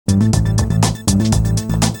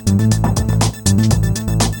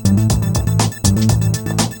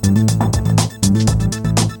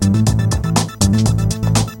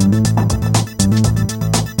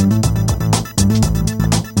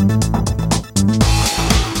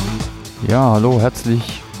Ja, hallo,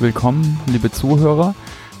 herzlich willkommen, liebe Zuhörer.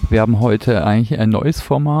 Wir haben heute eigentlich ein neues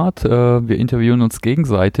Format. Wir interviewen uns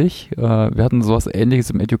gegenseitig. Wir hatten sowas Ähnliches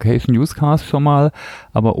im Education NewsCast schon mal,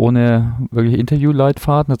 aber ohne wirklich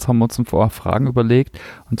Interviewleitfaden. Jetzt haben wir uns ein paar Fragen überlegt,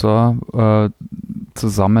 und zwar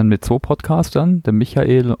zusammen mit zwei Podcastern, dem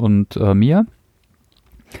Michael und mir.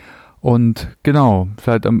 Und genau,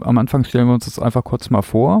 vielleicht am Anfang stellen wir uns das einfach kurz mal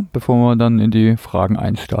vor, bevor wir dann in die Fragen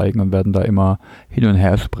einsteigen und werden da immer hin und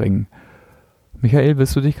her springen. Michael,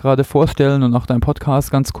 willst du dich gerade vorstellen und auch deinen Podcast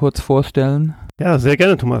ganz kurz vorstellen? Ja, sehr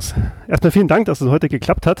gerne, Thomas. Erstmal vielen Dank, dass es heute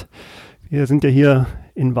geklappt hat. Wir sind ja hier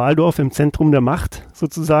in Waldorf im Zentrum der Macht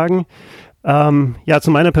sozusagen. Ja, zu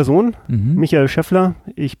meiner Person, Michael Scheffler.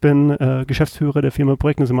 Ich bin Geschäftsführer der Firma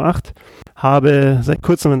Projektnummer 8, habe seit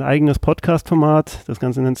kurzem ein eigenes Podcast-Format. Das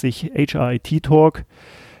Ganze nennt sich HR-IT Talk.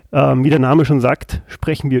 Wie der Name schon sagt,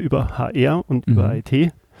 sprechen wir über HR und über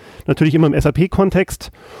IT. Natürlich immer im SAP-Kontext.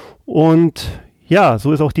 Und ja,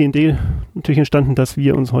 so ist auch die Idee natürlich entstanden, dass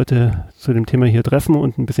wir uns heute zu dem Thema hier treffen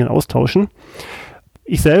und ein bisschen austauschen.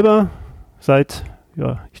 Ich selber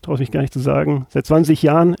ich traue es mich gar nicht zu sagen, seit 20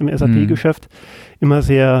 Jahren im SAP-Geschäft immer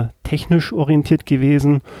sehr technisch orientiert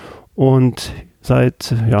gewesen und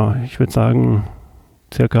seit, ich würde sagen,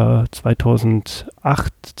 circa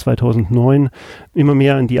 2008, 2009 immer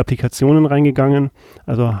mehr in die Applikationen reingegangen.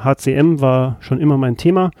 Also HCM war schon immer mein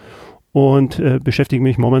Thema. Und beschäftige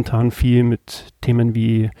mich momentan viel mit Themen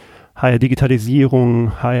wie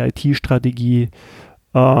HR-Digitalisierung, HR-IT-Strategie.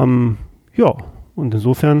 Und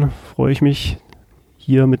insofern freue ich mich,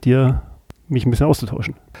 hier mit dir mich ein bisschen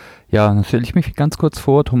auszutauschen. Ja, dann stelle ich mich ganz kurz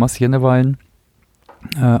vor, Thomas Jennewein,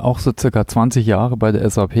 auch so circa 20 Jahre bei der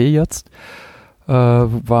SAP jetzt.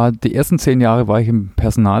 Die ersten 10 Jahre war ich im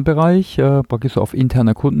Personalbereich, praktisch so auf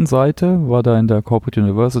interner Kundenseite, war da in der Corporate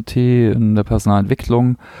University, in der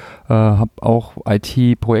Personalentwicklung, habe auch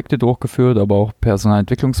IT-Projekte durchgeführt, aber auch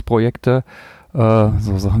Personalentwicklungsprojekte,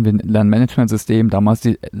 so Sachen wie ein Lernmanagementsystem, damals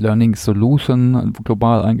die Learning Solution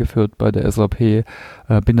global eingeführt bei der SAP,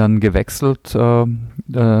 bin dann gewechselt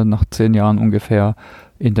nach 10 Jahren ungefähr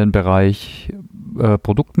in den Bereich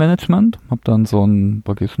Produktmanagement, habe dann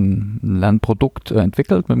praktisch ein Lernprodukt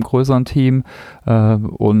entwickelt mit einem größeren Team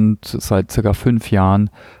und seit circa 5 Jahren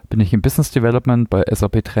bin ich im Business Development bei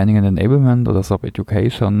SAP Training and Enablement oder SAP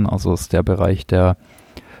Education, also ist der Bereich, der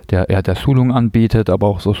Schulung anbietet, aber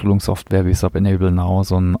auch so Schulungssoftware wie SAP Enable Now,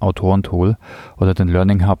 so ein Autorentool, oder den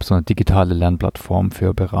Learning Hub, so eine digitale Lernplattform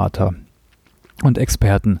für Berater und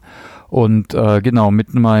Experten. Und genau,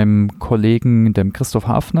 mit meinem Kollegen, dem Christoph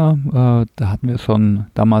Hafner, da hatten wir schon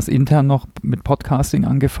damals intern noch mit Podcasting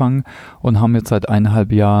angefangen und haben jetzt seit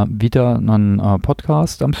 1,5 Jahren wieder einen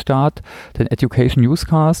Podcast am Start, den Education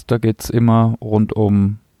NewsCast. Da geht es immer rund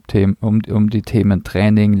um die Themen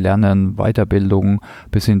Training, Lernen, Weiterbildung,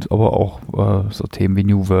 bis hin aber auch so Themen wie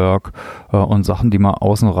New Work und Sachen, die wir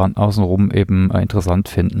außenrum eben interessant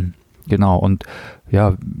finden. Genau, und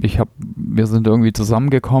ja, wir sind irgendwie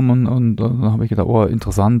zusammengekommen und dann habe ich gedacht,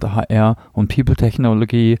 interessant, HR und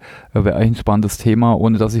People-Technologie wäre eigentlich ein spannendes Thema,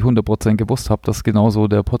 ohne dass ich 100% gewusst habe, dass genauso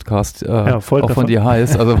der Podcast auch von dir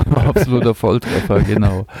heißt, also absoluter Volltreffer,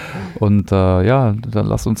 genau. Und dann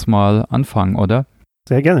lass uns mal anfangen, oder?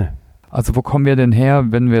 Sehr gerne. Also wo kommen wir denn her,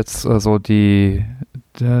 wenn wir jetzt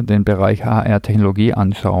den Bereich HR-Technologie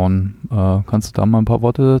anschauen? Kannst du da mal ein paar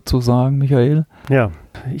Worte dazu sagen, Michael? Ja,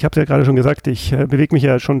 ich habe es ja gerade schon gesagt, ich bewege mich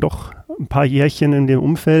ja schon doch ein paar Jährchen in dem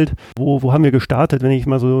Umfeld. Wo haben wir gestartet? Wenn ich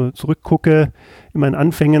mal so zurückgucke, in meinen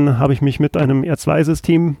Anfängen habe ich mich mit einem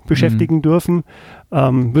R2-System beschäftigen dürfen.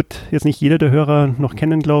 Wird jetzt nicht jeder der Hörer noch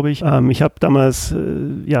kennen, glaube ich. Ich habe damals,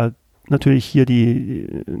 natürlich hier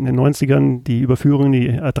in den 90ern die Überführung in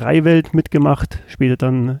die R3-Welt mitgemacht, später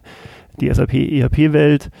dann die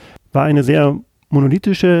SAP-ERP-Welt. War eine sehr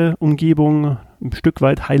monolithische Umgebung, ein Stück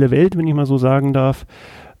weit heile Welt, wenn ich mal so sagen darf.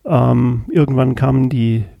 Irgendwann kamen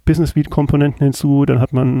die Business Suite-Komponenten hinzu,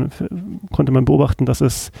 dann konnte man beobachten, dass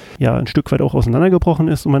es ja ein Stück weit auch auseinandergebrochen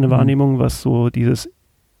ist, um meine Wahrnehmung, was so dieses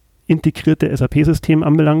integrierte SAP-System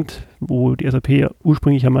anbelangt, wo die SAP ja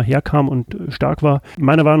ursprünglich ja mal herkam und stark war.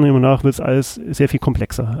 Meiner Wahrnehmung nach wird es alles sehr viel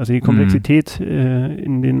komplexer. Also die Komplexität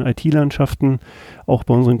in den IT-Landschaften, auch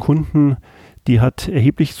bei unseren Kunden, die hat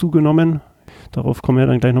erheblich zugenommen. Darauf kommen wir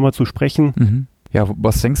dann gleich nochmal zu sprechen. Ja,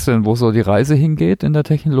 was denkst du denn, wo so die Reise hingeht in der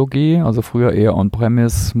Technologie? Also früher eher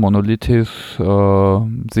on-premise, monolithisch,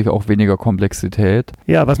 sicher auch weniger Komplexität.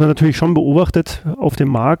 Ja, was man natürlich schon beobachtet auf dem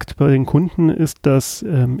Markt bei den Kunden ist, dass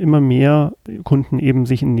immer mehr Kunden eben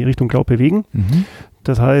sich in die Richtung Cloud bewegen.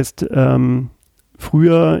 Das heißt,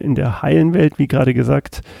 früher in der heilen Welt, wie gerade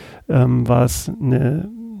gesagt, war es eine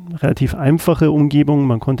relativ einfache Umgebung.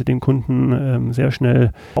 Man konnte den Kunden sehr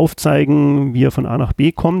schnell aufzeigen, wie er von A nach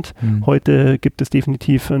B kommt. Heute gibt es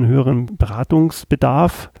definitiv einen höheren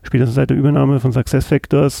Beratungsbedarf. Spätestens seit der Übernahme von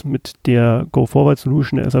SuccessFactors mit der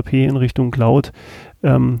Go-Forward-Solution der SAP in Richtung Cloud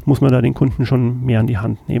muss man da den Kunden schon mehr an die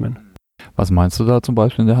Hand nehmen. Was meinst du da zum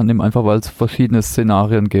Beispiel in der Hand nehmen? Einfach weil es verschiedene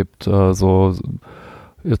Szenarien gibt, so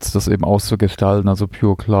jetzt das eben auszugestalten, also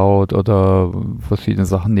Pure Cloud oder verschiedene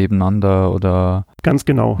Sachen nebeneinander oder... Ganz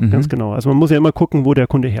genau, ganz genau. Also man muss ja immer gucken, wo der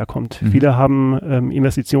Kunde herkommt. Viele haben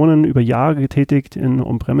Investitionen über Jahre getätigt in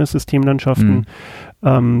On-Premise-Systemlandschaften.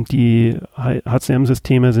 Die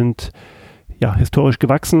HCM-Systeme sind ja historisch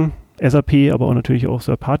gewachsen. SAP, aber auch natürlich auch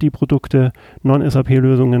Third-Party-Produkte,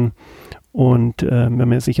 Non-SAP-Lösungen. Und wenn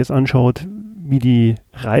man sich jetzt anschaut, wie die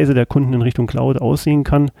Reise der Kunden in Richtung Cloud aussehen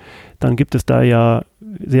kann, dann gibt es da ja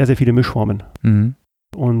sehr, sehr viele Mischformen.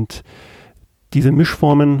 Und diese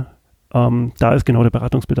Mischformen, da ist genau der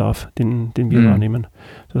Beratungsbedarf, den wir wahrnehmen.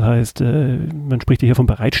 Das heißt, man spricht hier von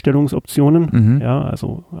Bereitstellungsoptionen, ja,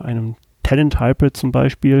 also einem Talent Hybrid zum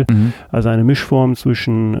Beispiel, also eine Mischform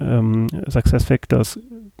zwischen SuccessFactors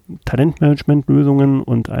Talentmanagement-Lösungen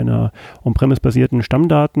und einer On-Premise-basierten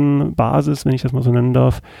Stammdatenbasis, wenn ich das mal so nennen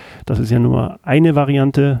darf. Das ist ja nur eine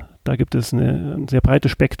Variante. Da gibt es ein sehr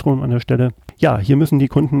breites Spektrum an der Stelle. Ja, hier müssen die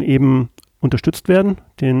Kunden eben unterstützt werden,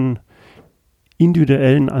 den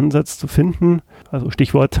individuellen Ansatz zu finden. Also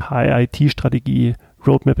Stichwort HIT-Strategie,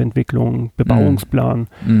 Roadmap-Entwicklung, Bebauungsplan.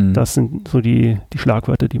 Das sind so die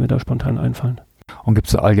Schlagwörter, die mir da spontan einfallen. Und gibt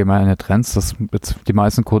es allgemeine Trends, dass jetzt die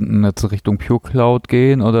meisten Kunden jetzt Richtung Pure Cloud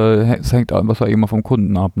gehen oder es hängt wahrscheinlich immer vom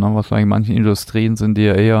Kunden ab, ne? Wahrscheinlich in manchen Industrien sind die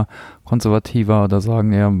ja eher konservativer oder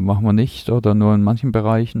sagen, ja, machen wir nicht oder nur in manchen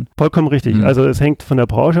Bereichen. Vollkommen richtig. Also es hängt von der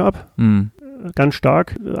Branche ab. Ganz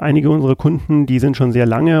stark. Einige unserer Kunden, die sich schon sehr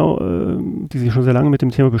lange mit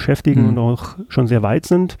dem Thema beschäftigen und auch schon sehr weit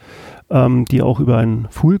sind, die auch über einen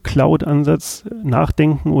Full-Cloud-Ansatz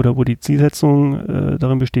nachdenken oder wo die Zielsetzung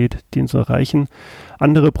darin besteht, den zu erreichen.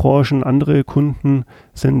 Andere Branchen, andere Kunden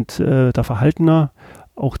sind da verhaltener.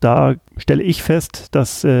 Auch da stelle ich fest,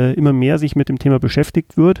 dass immer mehr sich mit dem Thema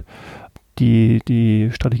beschäftigt wird. Die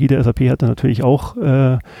Strategie der SAP hat da natürlich auch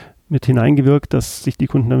mit hineingewirkt, dass sich die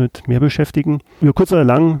Kunden damit mehr beschäftigen. Über kurz oder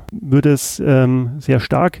lang wird es sehr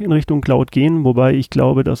stark in Richtung Cloud gehen, wobei ich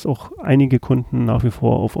glaube, dass auch einige Kunden nach wie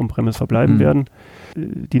vor auf On-Premise verbleiben werden.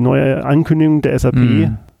 Die neue Ankündigung der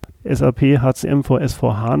SAP, SAP HCM for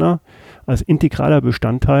S/4HANA als integraler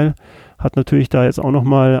Bestandteil, hat natürlich da jetzt auch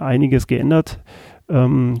nochmal einiges geändert.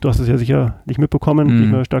 Du hast es ja sicher nicht mitbekommen, gehe ich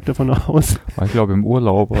mal stark davon aus. Ich glaube im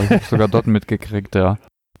Urlaub, ich habe sogar dort mitgekriegt, ja.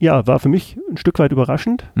 Ja, war für mich ein Stück weit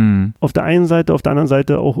überraschend. Auf der einen Seite, auf der anderen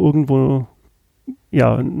Seite auch irgendwo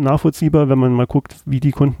nachvollziehbar, wenn man mal guckt, wie die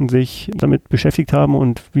Kunden sich damit beschäftigt haben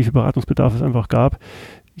und wie viel Beratungsbedarf es einfach gab.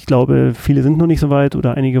 Ich glaube, viele sind noch nicht so weit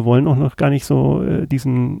oder einige wollen auch noch gar nicht so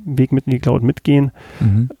diesen Weg mit in die Cloud mitgehen.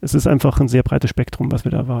 Es ist einfach ein sehr breites Spektrum, was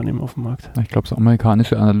wir da wahrnehmen auf dem Markt. Ich glaube, so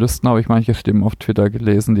amerikanische Analysten habe ich manche Stimmen auf Twitter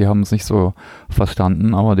gelesen, die haben es nicht so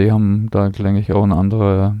verstanden, aber die haben da, denke ich, auch eine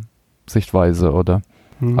andere Sichtweise, oder?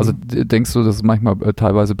 Also denkst du, das ist manchmal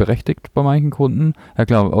teilweise berechtigt bei manchen Kunden? Ja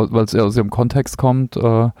klar, weil es aus ihrem Kontext kommt,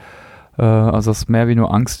 also es mehr wie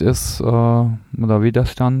nur Angst ist oder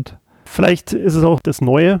Widerstand. Vielleicht ist es auch das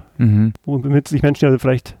Neue, womit sich Menschen ja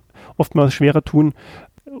vielleicht oftmals schwerer tun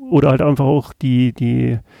oder halt einfach auch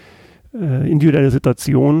die individuelle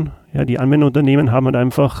Situation. Ja, die Anwenderunternehmen haben halt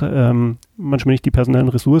einfach manchmal nicht die personellen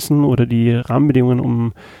Ressourcen oder die Rahmenbedingungen,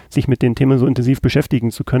 um sich mit den Themen so intensiv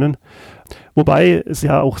beschäftigen zu können. Wobei es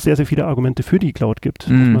ja auch sehr, sehr viele Argumente für die Cloud gibt,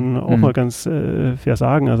 muss man auch mal ganz fair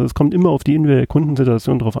sagen. Also es kommt immer auf die individuelle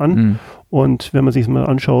Kundensituation drauf an. Und wenn man sich mal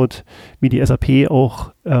anschaut, wie die SAP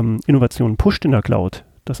auch Innovationen pusht in der Cloud,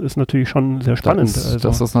 das ist natürlich schon sehr spannend.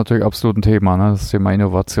 Das ist natürlich absolut ein Thema, ne? Das Thema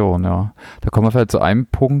Innovation, ja. Da kommen wir vielleicht zu einem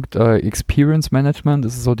Punkt, Experience Management,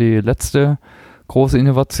 das ist so die letzte große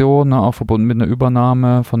Innovation, ne? Auch verbunden mit einer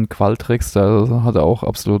Übernahme von Qualtrics, da hat er auch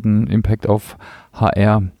absoluten Impact auf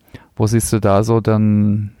HR. Wo siehst du da so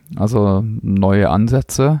dann, also neue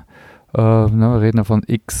Ansätze? Wir reden ja von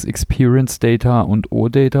Experience Data und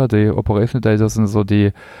O-Data. Die Operational Data sind so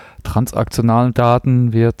die transaktionalen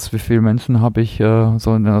Daten, wie viele Menschen habe ich, das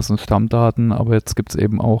sind Stammdaten, aber jetzt gibt es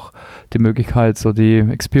eben auch die Möglichkeit, so die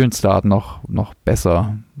Experience-Daten noch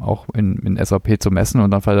besser auch in SAP zu messen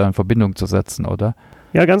und dann vielleicht in Verbindung zu setzen, oder?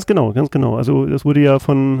 Ja, ganz genau. Also das wurde ja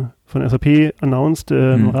von SAP announced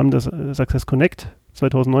im Rahmen des Success Connect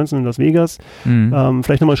 2019 in Las Vegas.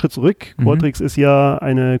 Vielleicht nochmal einen Schritt zurück. Qualtrics ist ja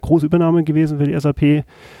eine große Übernahme gewesen für die SAP.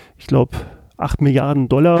 Ich glaube, $8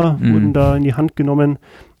 Milliarden wurden da in die Hand genommen.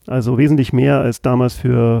 Also wesentlich mehr als damals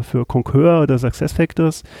für Concur oder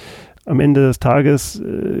SuccessFactors. Am Ende des Tages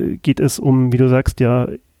geht es um, wie du sagst, ja,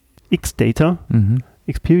 X-Data,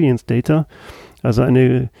 Experience Data, also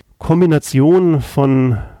eine Kombination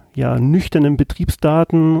von nüchternen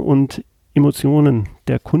Betriebsdaten und Emotionen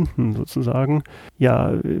der Kunden sozusagen.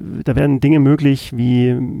 Ja, da werden Dinge möglich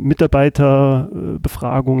wie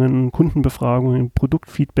Mitarbeiterbefragungen, Kundenbefragungen,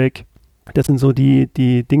 Produktfeedback. Das sind so die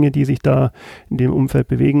Dinge, die sich da in dem Umfeld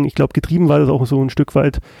bewegen. Ich glaube, getrieben war das auch so ein Stück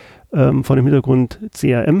weit von dem Hintergrund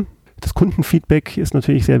CRM. Das Kundenfeedback ist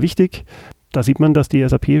natürlich sehr wichtig. Da sieht man, dass die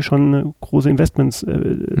SAP schon große Investments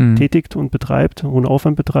tätigt und betreibt, hohen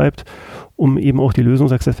Aufwand betreibt, um eben auch die Lösung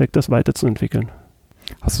SuccessFactors weiterzuentwickeln.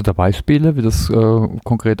 Hast du da Beispiele, wie das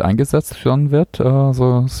konkret eingesetzt schon wird,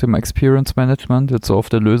 so das Thema Experience Management, jetzt so auf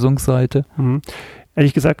der Lösungsseite?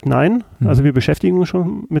 Ehrlich gesagt, nein. Also wir beschäftigen uns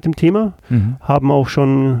schon mit dem Thema, haben auch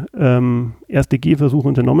schon erste Gehversuche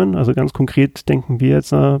unternommen. Also ganz konkret denken wir jetzt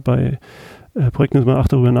bei Projekten auch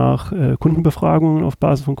darüber nach, Kundenbefragungen auf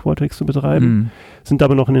Basis von Qualtrics zu betreiben, sind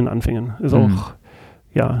aber noch in den Anfängen. Ist auch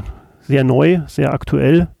sehr neu, sehr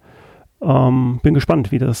aktuell. Bin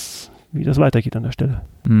gespannt, wie das weitergeht an der Stelle.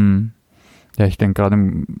 Ja, ich denke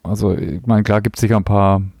gerade, also ich meine, klar gibt es sicher ein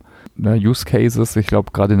paar Use Cases, ich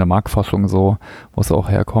glaube gerade in der Marktforschung so, wo es auch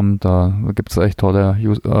herkommt, da gibt es echt tolle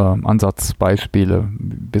Ansatzbeispiele,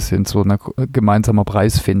 bis hin zu einer gemeinsamer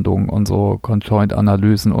Preisfindung und so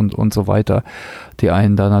Conjoint-Analysen und so weiter, die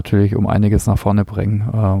einen da natürlich um einiges nach vorne bringen,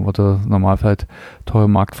 wo du normal halt teure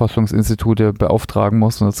Marktforschungsinstitute beauftragen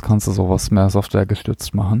musst und jetzt kannst du sowas mehr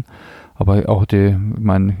softwaregestützt machen. Aber auch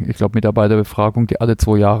ich glaube, Mitarbeiterbefragung, die alle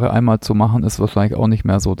 2 Jahre einmal zu machen, ist wahrscheinlich auch nicht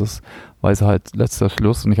mehr so. Das weiß halt letzter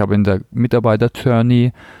Schluss. Und ich habe in der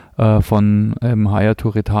Mitarbeiter-Journey von Hire to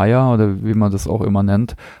Retire oder wie man das auch immer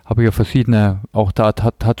nennt, habe ich ja verschiedene auch da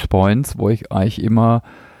Touchpoints, wo ich eigentlich immer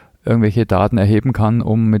irgendwelche Daten erheben kann,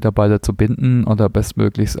 um Mitarbeiter zu binden oder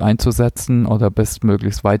bestmöglichst einzusetzen oder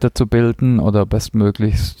bestmöglichst weiterzubilden oder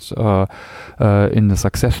bestmöglichst in eine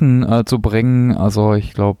Succession zu bringen. Also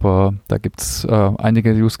ich glaube, da gibt es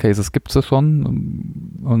einige Use Cases gibt es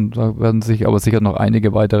schon und da werden sich aber sicher noch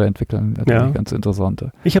einige weitere entwickeln. Natürlich ganz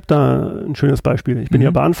interessante. Ich habe da ein schönes Beispiel. Ich bin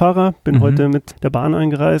ja Bahnfahrer, bin heute mit der Bahn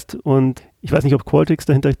eingereist und ich weiß nicht, ob Qualtrics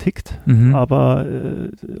dahinter tickt, aber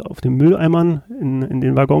auf den Mülleimern in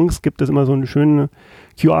den Waggons gibt es immer so einen schönen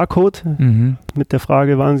QR-Code mit der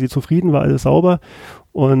Frage, waren Sie zufrieden, war alles sauber?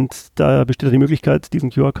 Und da besteht die Möglichkeit, diesen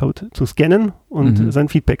QR-Code zu scannen und sein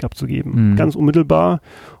Feedback abzugeben. Ganz unmittelbar.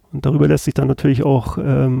 Und darüber lässt sich dann natürlich auch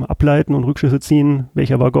ableiten und Rückschlüsse ziehen,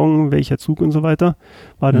 welcher Waggon, welcher Zug und so weiter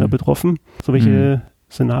war denn da betroffen. So welche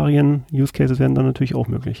Szenarien, Use Cases werden dann natürlich auch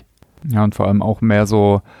möglich. Ja, und vor allem auch mehr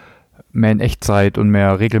in Echtzeit und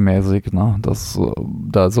mehr regelmäßig, ne?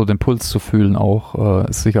 Da so den Puls zu fühlen auch,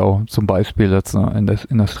 ist sicher auch zum Beispiel jetzt in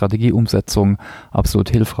der Strategieumsetzung absolut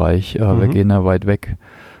hilfreich. Wir gehen ja weit weg,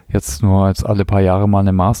 jetzt nur als alle paar Jahre mal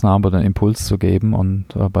eine Maßnahme oder einen Impuls zu geben und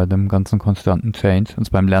bei dem ganzen konstanten Change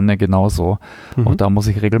und beim Lernen genauso. Auch da muss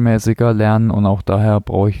ich regelmäßiger lernen und auch daher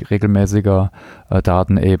brauche ich regelmäßiger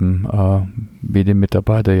Daten eben, wie die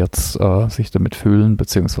Mitarbeiter jetzt sich damit fühlen,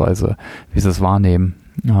 beziehungsweise wie sie es wahrnehmen.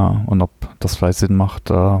 Ja, und ob das vielleicht Sinn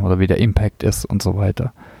macht oder wie der Impact ist und so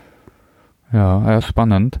weiter. Ja,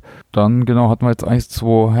 spannend. Dann hatten wir jetzt eigentlich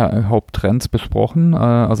 2 Haupttrends besprochen,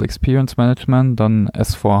 also Experience Management, dann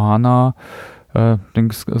S4HANA.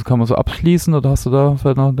 Das kann man so abschließen oder hast du da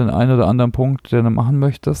vielleicht noch den einen oder anderen Punkt, den du machen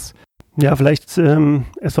möchtest? Ja, vielleicht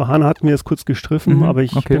S4HANA hatten wir es kurz gestriffen, aber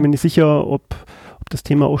ich bin mir nicht sicher, ob das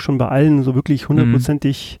Thema auch schon bei allen so wirklich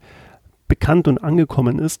 100%ig bekannt und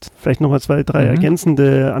angekommen ist. Vielleicht nochmal 2, 3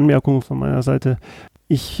 ergänzende Anmerkungen von meiner Seite.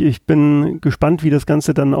 Ich bin gespannt, wie das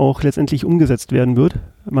Ganze dann auch letztendlich umgesetzt werden wird.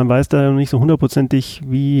 Man weiß da noch nicht so 100%ig,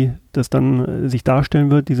 wie das dann sich darstellen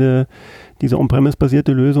wird, diese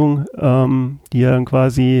On-Premise-basierte Lösung, die ja dann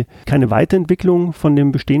quasi keine Weiterentwicklung von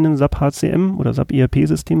dem bestehenden SAP HCM oder SAP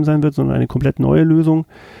ERP-System sein wird, sondern eine komplett neue Lösung.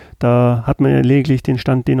 Da hat man ja lediglich den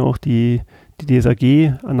Stand, den auch die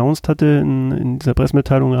DSAG announced hatte in dieser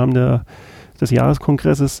Pressemitteilung im Rahmen des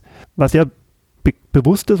Jahreskongresses, was ja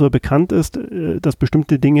bewusst ist oder bekannt ist, dass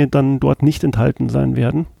bestimmte Dinge dann dort nicht enthalten sein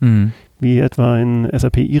werden, wie etwa in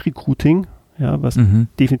SAP E-Recruiting, was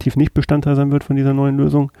definitiv nicht Bestandteil sein wird von dieser neuen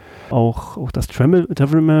Lösung. Auch das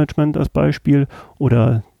Travel Management als Beispiel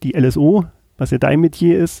oder die LSO, was ja dein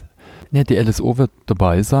Metier ist. Ja, die LSO wird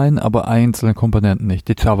dabei sein, aber einzelne Komponenten nicht,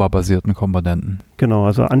 die Java-basierten Komponenten. Genau,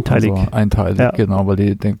 also anteilig. Also einteilig, genau,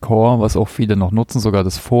 weil den Core, was auch viele noch nutzen, sogar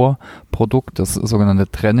das Vorprodukt, das sogenannte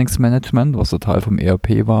Trainingsmanagement, was Teil vom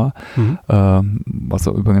ERP war, was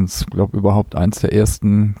ja übrigens, glaube ich, überhaupt eins der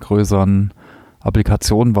ersten größeren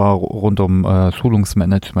Applikation war rund um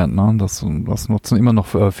Schulungsmanagement. Ne? Das nutzen immer noch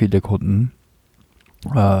viele Kunden.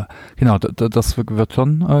 Genau, das wird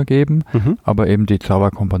schon geben, aber eben die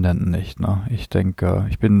Java-Komponenten nicht. Ne? Ich denke,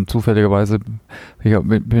 ich bin zufälligerweise,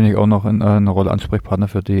 bin ich auch noch in einer Rolle Ansprechpartner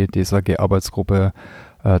für die DSAG-Arbeitsgruppe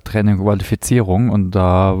Training und Qualifizierung, und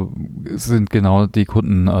da sind genau die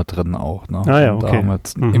Kunden drin auch. Ne? Ja, okay. Da haben wir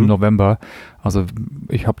jetzt im November, also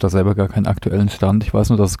ich habe da selber gar keinen aktuellen Stand. Ich weiß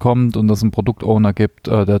nur, dass es kommt und dass es einen Produktowner gibt,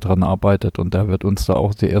 der dran arbeitet, und der wird uns da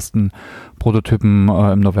auch die ersten Prototypen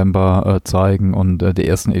im November zeigen und die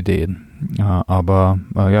ersten Ideen. Ja, aber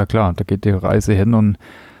ja klar, da geht die Reise hin, und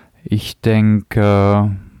ich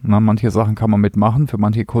denke, manche Sachen kann man mitmachen. Für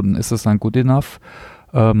manche Kunden ist es dann good enough.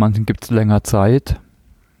 Manchen gibt es länger Zeit,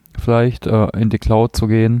 vielleicht in die Cloud zu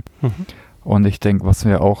gehen. Und ich denke, was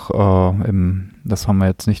wir auch das haben wir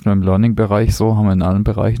jetzt nicht nur im Learning-Bereich so, haben wir in allen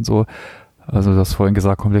Bereichen so, also das vorhin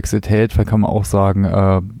gesagt, Komplexität, vielleicht kann man auch sagen,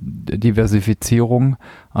 Diversifizierung.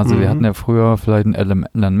 Also wir hatten ja früher vielleicht ein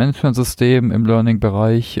Lernmanagementsystem im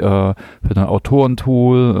Learning-Bereich, für ein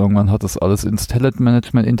Autorentool, irgendwann hat das alles ins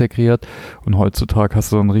Talentmanagement integriert, und heutzutage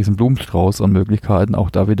hast du einen riesen Blumenstrauß an Möglichkeiten, auch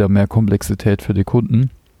da wieder mehr Komplexität für die Kunden.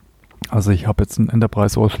 Also ich habe jetzt ein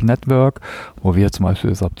Enterprise Social Network, wo wir zum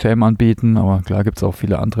Beispiel SAP anbieten, aber klar gibt es auch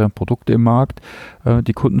viele andere Produkte im Markt,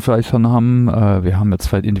 die Kunden vielleicht schon haben. Wir haben jetzt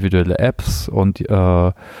vielleicht individuelle Apps, und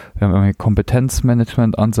wir haben irgendwie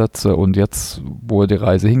Kompetenzmanagement-Ansätze, und jetzt, wo die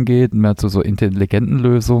Reise hingeht, mehr zu so intelligenten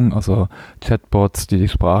Lösungen, also Chatbots, die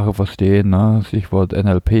Sprache verstehen, ne? Stichwort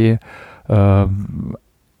NLP,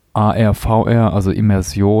 AR, VR, also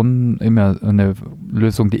Immersion, immer eine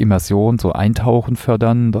Lösung, die Immersion, so Eintauchen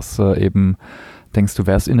fördern, dass eben denkst, du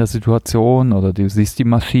wärst in der Situation, oder du siehst die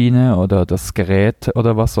Maschine oder das Gerät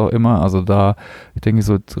oder was auch immer. Also da, ich denke,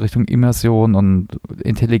 so Richtung Immersion und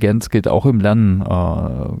Intelligenz geht auch im Lernen,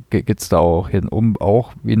 geht es da auch hin, um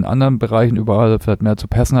auch wie in anderen Bereichen überall vielleicht mehr zu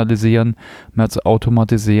personalisieren, mehr zu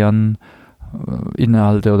automatisieren,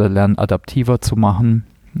 Inhalte oder Lernen adaptiver zu machen,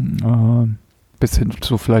 bis hin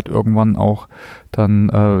zu vielleicht irgendwann auch dann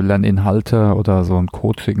Lerninhalte oder so ein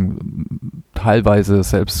Coaching teilweise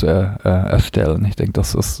selbst erstellen. Ich denke,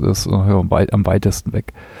 das ist am weitesten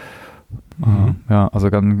weg. Ja, also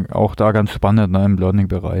auch da ganz spannend, ne, im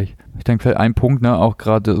Learning-Bereich. Ich denke, vielleicht ein Punkt, ne, auch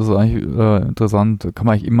gerade, das ist eigentlich interessant, kann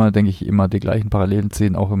man eigentlich immer, denke ich, immer die gleichen Parallelen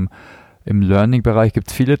ziehen, auch im Learning-Bereich gibt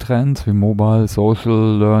es viele Trends, wie Mobile,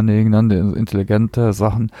 Social Learning, dann intelligente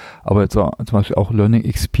Sachen, aber jetzt zum Beispiel auch Learning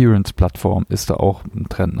Experience Plattform ist da auch ein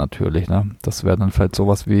Trend natürlich. Ne? Das wäre dann vielleicht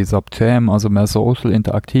sowas wie SAP, also mehr Social,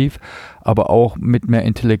 interaktiv, aber auch mit mehr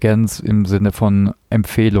Intelligenz im Sinne von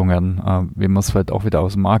Empfehlungen, wie man es vielleicht auch wieder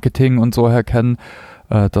aus Marketing und so her kennen,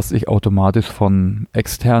 dass ich automatisch von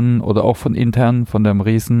externen oder auch von internen, von dem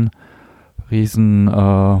riesen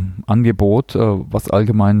Angebot, was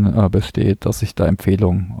allgemein besteht, dass ich da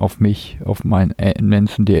Empfehlungen auf mich, auf meine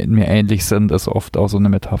Menschen, die mir ähnlich sind, ist oft auch so eine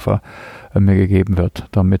Metapher, mir gegeben wird,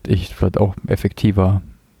 damit ich vielleicht auch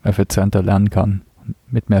effizienter lernen kann.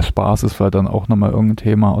 Mit mehr Spaß ist vielleicht dann auch nochmal irgendein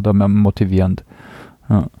Thema oder mehr motivierend.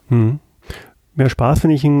 Ja. Mehr Spaß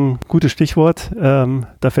finde ich ein gutes Stichwort.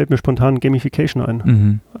 Da fällt mir spontan Gamification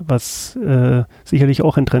ein, was sicherlich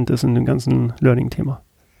auch ein Trend ist in dem ganzen Learning-Thema.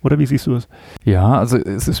 Oder wie siehst du es? Ja, also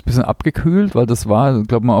es ist ein bisschen abgekühlt, weil das war,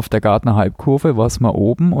 glaube ich mal, auf der Gartner-Hype-Kurve war es mal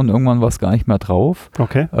oben und irgendwann war es gar nicht mehr drauf.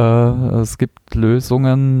 Okay. Es gibt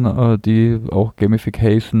Lösungen, die auch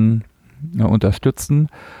Gamification unterstützen,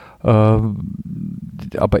 aber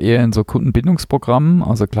eher in so Kundenbindungsprogrammen,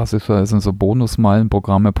 also klassischerweise sind so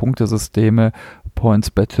Bonusmeilenprogramme, Punktesysteme, Points,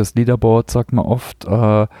 Badges, Leaderboard, sagt man oft,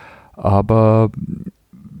 aber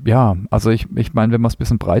ja, also ich meine, wenn man es ein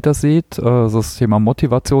bisschen breiter sieht, das Thema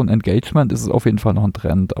Motivation, Engagement ist es auf jeden Fall noch ein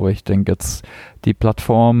Trend, aber ich denke jetzt, die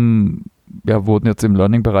Plattformen, wurden jetzt im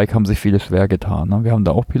Learning-Bereich, haben sich viele schwer getan. Ne? Wir haben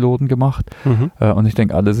da auch Piloten gemacht und ich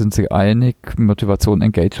denke, alle sind sich einig, Motivation,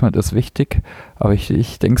 Engagement ist wichtig, aber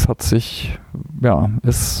ich denke, es hat sich,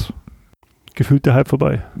 ist gefühlt der Hype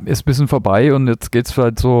vorbei. Ist ein bisschen vorbei und jetzt geht es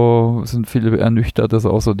vielleicht so, sind viele ernüchtert, das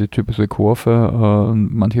ist auch so die typische Kurve.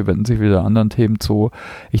 Manche wenden sich wieder anderen Themen zu.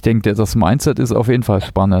 Ich denke, das Mindset ist auf jeden Fall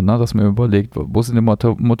spannend, ne? Dass man überlegt, wo sind die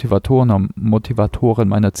Motivatoren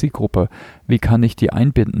meiner Zielgruppe? Wie kann ich die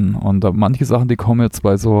einbinden? Und manche Sachen, die kommen jetzt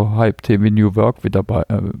bei so Hype-Themen wie New Work wieder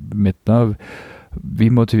mit, ne? Wie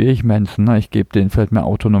motiviere ich Menschen? Ne? Ich gebe denen vielleicht mehr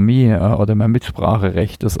Autonomie oder mehr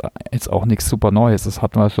Mitspracherecht. Das ist jetzt auch nichts super Neues. Das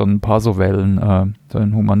hatten wir schon ein paar so Wellen, so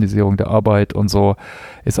in Humanisierung der Arbeit und so.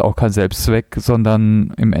 Ist auch kein Selbstzweck,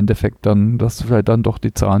 sondern im Endeffekt dann, dass vielleicht dann doch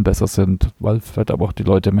die Zahlen besser sind, weil vielleicht aber auch die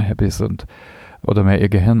Leute mehr happy sind. oder mehr ihr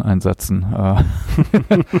Gehirn einsetzen.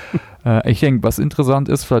 Ich denke, was interessant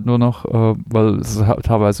ist, vielleicht nur noch, weil es ist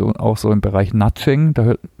teilweise auch so im Bereich Nudging,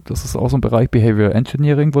 das ist auch so ein Bereich Behavioral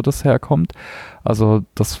Engineering, wo das herkommt. Also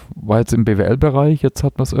das war jetzt im BWL-Bereich, jetzt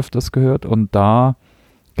hat man es öfters gehört und da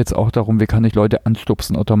geht es auch darum, wie kann ich Leute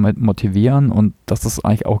anstupsen oder motivieren und das ist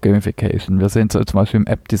eigentlich auch Gamification. Wir sehen es zum Beispiel im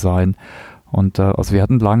App-Design und also wir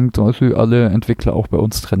hatten lang zum Beispiel alle Entwickler auch bei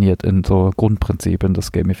uns trainiert in so Grundprinzipien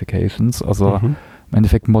des Gamifications, also im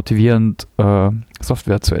Endeffekt motivierend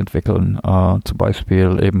Software zu entwickeln, zum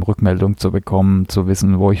Beispiel eben Rückmeldung zu bekommen, zu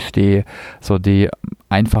wissen, wo ich stehe, so die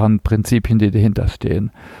einfachen Prinzipien, die dahinter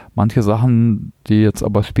stehen. Manche Sachen, die jetzt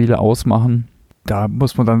aber Spiele ausmachen, da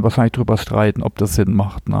muss man dann wahrscheinlich drüber streiten, ob das Sinn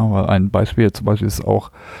macht, ne? Weil ein Beispiel zum Beispiel ist auch,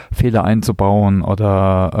 Fehler einzubauen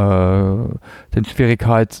oder den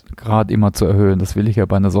Schwierigkeitsgrad immer zu erhöhen. Das will ich ja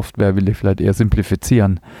bei einer Software, will ich vielleicht eher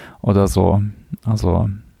simplifizieren oder so. Also,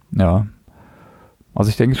 ja. Also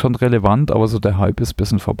ich denke schon relevant, aber so der Hype ist ein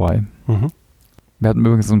bisschen vorbei. Wir hatten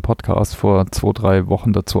übrigens einen Podcast vor 2-3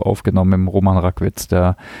 Wochen dazu aufgenommen mit dem Roman Rackwitz,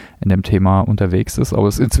 der in dem Thema unterwegs ist, aber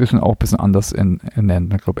es ist inzwischen auch ein bisschen anders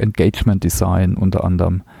nennt. Ich glaube Engagement Design unter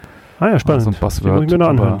anderem. Ah ja, spannend. Also ein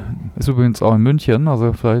Buzzword. Ist übrigens auch in München,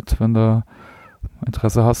 also vielleicht, wenn du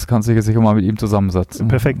Interesse hast, kannst du dich sicher mal mit ihm zusammensetzen.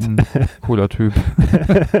 Perfekt. Ein cooler Typ.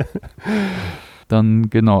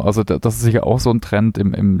 Dann genau, also das ist sicher auch so ein Trend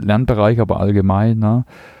im Lernbereich, aber allgemein. Ne?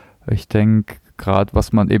 Ich denke, gerade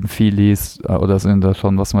was man eben viel liest, oder sind das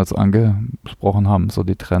schon, was wir jetzt angesprochen haben, so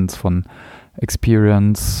die Trends von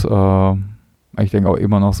Experience, ich denke auch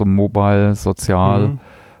immer noch so mobile, sozial,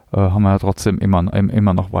 haben wir ja trotzdem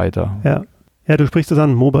immer noch weiter. Ja, du sprichst das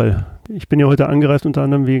an, Mobile. Ich bin ja heute angereist unter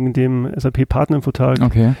anderem wegen dem SAP Partnerinfotag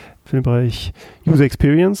für den Bereich User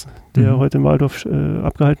Experience, der heute in Waldorf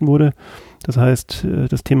abgehalten wurde. Das heißt,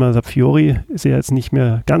 das Thema SAP Fiori ist ja jetzt nicht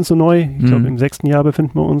mehr ganz so neu. Ich glaube, im 6. Jahr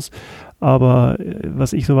befinden wir uns. Aber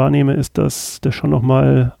was ich so wahrnehme, ist, dass das schon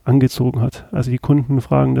nochmal angezogen hat. Also die Kunden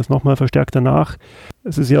fragen das nochmal verstärkt danach.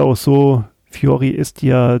 Es ist ja auch so, Fiori ist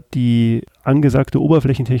ja die angesagte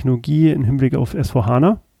Oberflächentechnologie im Hinblick auf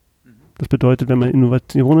S4HANA. Das bedeutet, wenn man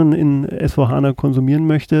Innovationen in S4HANA konsumieren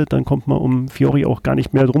möchte, dann kommt man um Fiori auch gar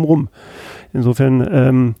nicht mehr drum rum.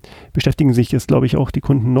 Insofern beschäftigen sich jetzt, glaube ich, auch die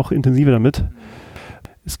Kunden noch intensiver damit.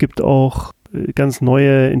 Es gibt auch ganz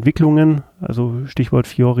neue Entwicklungen, also Stichwort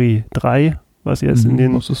Fiori 3, was jetzt in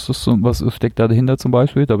den... Was steckt da dahinter zum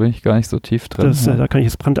Beispiel? Da bin ich gar nicht so tief drin. Da kann ich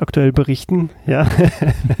jetzt brandaktuell berichten. Ja.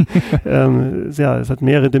 Es hat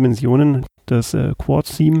mehrere Dimensionen. Das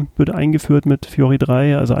Quartz-Theme wird eingeführt mit Fiori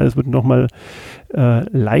 3, also alles wird nochmal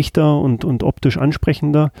leichter und optisch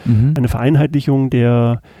ansprechender. Eine Vereinheitlichung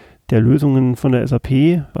der Lösungen von der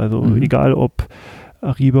SAP, also egal ob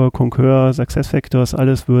Ariba, Concur, SuccessFactors,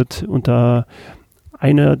 alles wird unter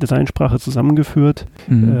einer Designsprache zusammengeführt.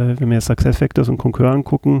 Wenn wir jetzt SuccessFactors und Concur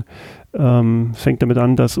angucken, fängt damit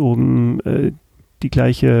an, dass oben die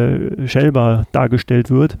gleiche Shellbar dargestellt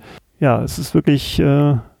wird. Ja, es ist wirklich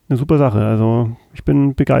eine super Sache. Also ich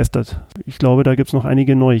bin begeistert. Ich glaube, da gibt es noch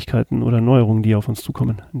einige Neuigkeiten oder Neuerungen, die auf uns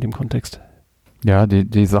zukommen in dem Kontext. Ja,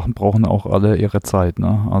 die Sachen brauchen auch alle ihre Zeit.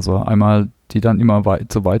 Ne? Also einmal die dann immer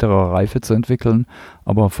zu weiterer Reife zu entwickeln,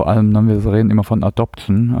 aber vor allem, wir reden immer von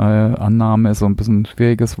Adoption. Annahme ist so ein bisschen ein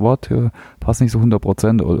schwieriges Wort, passt nicht so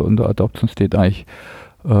 100%. Unter Adoption steht eigentlich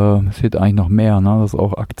noch mehr. Ne? Das ist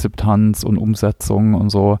auch Akzeptanz und Umsetzung und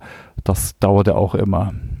so. Das dauert ja auch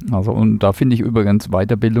immer. Also und da finde ich übrigens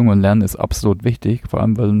Weiterbildung und Lernen ist absolut wichtig, vor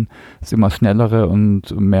allem weil es immer schnellere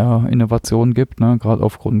und mehr Innovationen gibt, ne? Gerade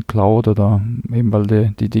aufgrund Cloud oder eben weil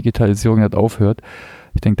die Digitalisierung nicht aufhört.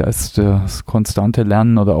 Ich denke, da ist das konstante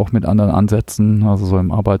Lernen oder auch mit anderen Ansätzen, also so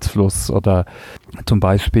im Arbeitsfluss oder zum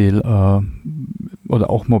Beispiel oder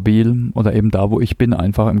auch mobil oder eben da, wo ich bin,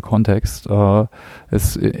 einfach im Kontext,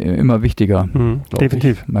 ist immer wichtiger.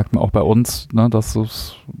 Definitiv. Merkt man auch bei uns, ne, dass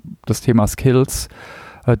das Thema Skills,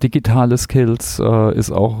 digitale Skills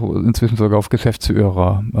ist auch inzwischen sogar auf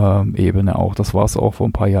Geschäftsführer-Ebene auch. Das war es auch vor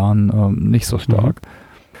ein paar Jahren nicht so stark.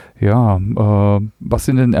 Ja, was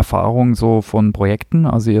sind denn Erfahrungen so von Projekten?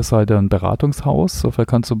 Also ihr seid ja ein Beratungshaus,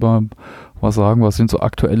 vielleicht kannst du mal was sagen, was sind so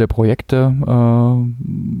aktuelle Projekte,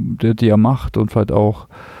 die ihr macht und vielleicht auch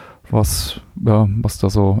was da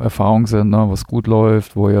so Erfahrungen sind, ne? Was gut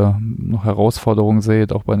läuft, wo ihr noch Herausforderungen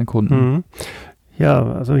seht, auch bei den Kunden. Ja,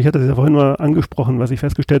 also ich hatte es ja vorhin mal angesprochen, was ich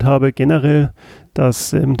festgestellt habe, generell,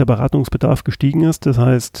 dass der Beratungsbedarf gestiegen ist. Das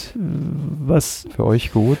heißt, was für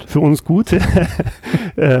euch gut? Für uns gut.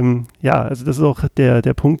 Ja, also das ist auch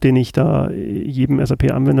der Punkt, den ich da jedem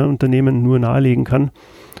SAP-Anwenderunternehmen nur nahelegen kann.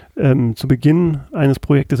 zu Beginn eines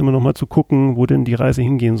Projektes immer noch mal zu gucken, wo denn die Reise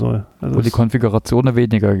hingehen soll. Also wo die Konfiguration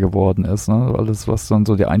weniger geworden ist, ne? Alles, was dann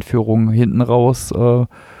so die Einführung hinten raus,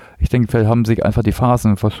 ich denke, vielleicht haben sich einfach die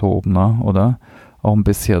Phasen verschoben, ne? Oder? Auch ein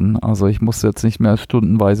bisschen. Also ich musste jetzt nicht mehr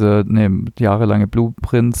stundenweise jahrelange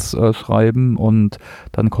Blueprints schreiben und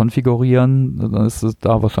dann konfigurieren. Dann ist es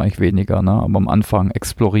da wahrscheinlich weniger. Ne? Aber am Anfang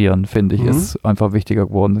explorieren, finde ich, ist einfach wichtiger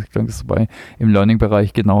geworden. Ich denke, das ist im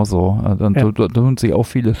Learning-Bereich genauso. Dann tun sich auch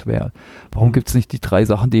viele schwer. Warum gibt es nicht die 3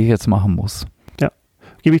 Sachen, die ich jetzt machen muss?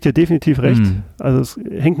 Gebe ich dir definitiv recht. Also es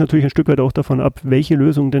hängt natürlich ein Stück weit auch davon ab, welche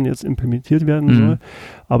Lösung denn jetzt implementiert werden soll.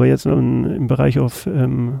 Aber jetzt im Bereich auf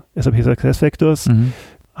SAP SuccessFactors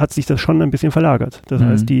hat sich das schon ein bisschen verlagert. Das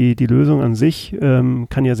heißt, die Lösung an sich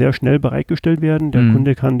kann ja sehr schnell bereitgestellt werden. Der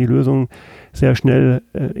Kunde kann die Lösung sehr schnell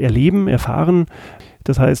erleben, erfahren.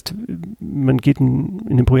 Das heißt, man geht in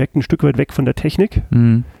dem Projekt ein Stück weit weg von der Technik,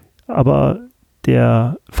 aber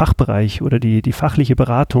der Fachbereich oder die fachliche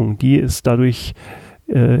Beratung, die ist dadurch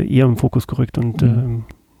eher im Fokus gerückt und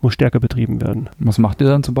muss stärker betrieben werden. Was macht ihr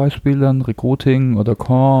dann zum Beispiel dann? Recruiting oder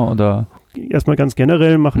Core oder? Erstmal ganz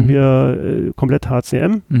generell machen wir komplett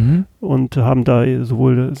HCM und haben da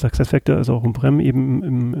sowohl SuccessFactors als auch On-Prem eben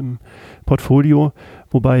im Portfolio,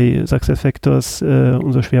 wobei SuccessFactors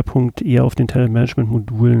unser Schwerpunkt eher auf den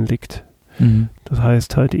Talent-Management-Modulen liegt. Das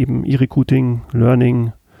heißt halt eben E-Recruiting,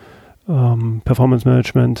 Learning, Performance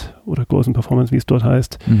Management oder Growth and Performance, wie es dort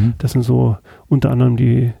heißt. Das sind so unter anderem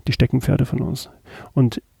die Steckenpferde von uns.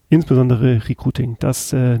 Und insbesondere Recruiting,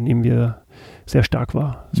 das nehmen wir sehr stark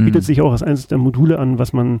wahr. Es bietet sich auch als eines der Module an,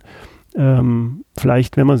 was man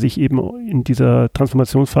vielleicht, wenn man sich eben in dieser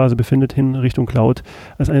Transformationsphase befindet, hin Richtung Cloud,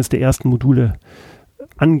 als eines der ersten Module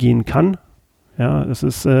angehen kann. Ja, das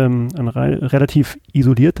ist ein relativ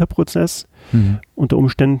isolierter Prozess. Unter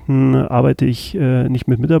Umständen arbeite ich nicht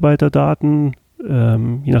mit Mitarbeiterdaten,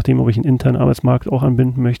 je nachdem, ob ich einen internen Arbeitsmarkt auch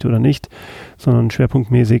anbinden möchte oder nicht, sondern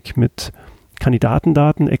schwerpunktmäßig mit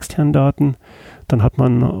Kandidatendaten, externen Daten. Dann hat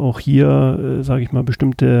man auch hier, sage ich mal,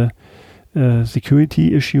 bestimmte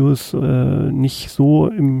Security-Issues nicht so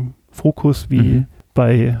im Fokus wie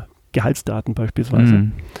bei Gehaltsdaten beispielsweise.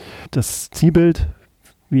 Das Zielbild,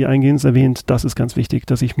 wie eingehend erwähnt, das ist ganz wichtig,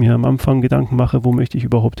 dass ich mir am Anfang Gedanken mache, wo möchte ich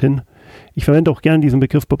überhaupt hin. Ich verwende auch gerne diesen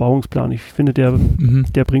Begriff Bebauungsplan. Ich finde,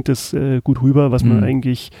 der bringt es gut rüber, was man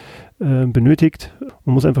eigentlich benötigt.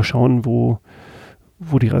 Man muss einfach schauen, wo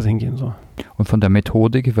die Reise hingehen soll. Und von der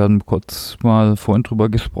Methodik, wir haben kurz mal vorhin drüber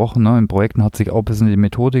gesprochen, ne? In Projekten hat sich auch ein bisschen die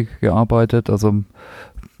Methodik gearbeitet. Also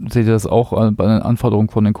seht ihr das auch bei den Anforderungen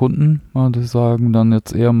von den Kunden, die sagen dann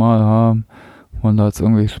jetzt eher mal, wollen da jetzt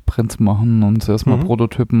irgendwie Sprints machen und zuerst mal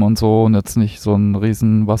Prototypen und so und jetzt nicht so ein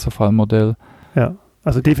riesen Wasserfallmodell. Ja,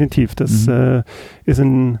 also definitiv. Das ist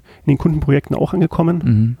in den Kundenprojekten auch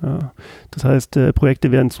angekommen. Ja. Das heißt,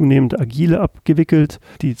 Projekte werden zunehmend agile abgewickelt.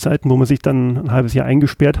 Die Zeiten, wo man sich dann ein halbes Jahr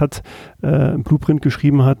eingesperrt hat, ein Blueprint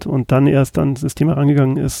geschrieben hat und dann erst an das Thema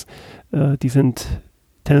rangegangen ist, die sind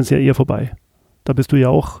tendenziell eher vorbei. Da bist du ja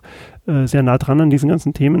auch sehr nah dran an diesen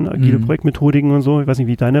ganzen Themen, agile Projektmethodiken und so. Ich weiß nicht,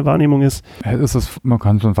 wie deine Wahrnehmung ist. Man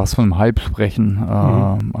kann schon fast von einem Hype sprechen,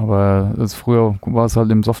 aber früher war es halt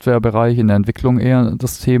im Softwarebereich, in der Entwicklung eher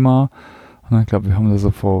das Thema. Ich glaube, wir haben das so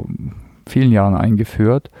vor vielen Jahren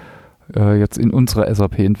eingeführt. Jetzt in unserer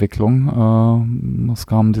SAP-Entwicklung. Es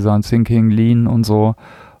kam Design Thinking, Lean und so.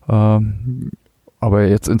 Aber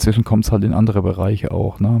jetzt inzwischen kommt es halt in andere Bereiche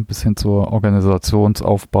auch, ne? Bis hin zur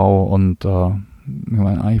Organisationsaufbau und ich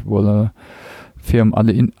meine, eigentlich wollen Firmen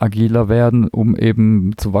alle agiler werden, um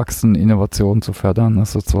eben zu wachsen, Innovationen zu fördern.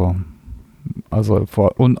 Das ist so,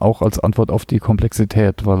 und auch als Antwort auf die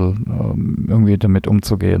Komplexität, weil irgendwie damit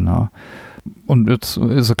umzugehen. Ja. Und jetzt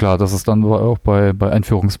ist es klar, dass es dann auch bei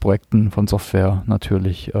Einführungsprojekten von Software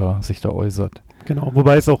natürlich sich da äußert. Genau,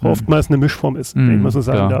 wobei es auch oftmals eine Mischform ist, wenn ich mal so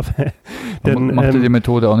sagen darf. Denn, man macht die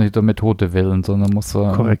Methode auch nicht der Methode willen, sondern muss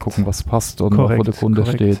gucken, was passt und auch, wo der Kunde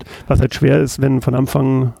steht. Was halt schwer ist, wenn von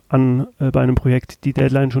Anfang an bei einem Projekt die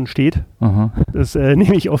Deadline schon steht. Das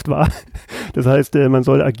nehme ich oft wahr. Das heißt, man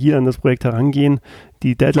soll agil an das Projekt herangehen.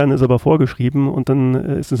 Die Deadline ist aber vorgeschrieben und dann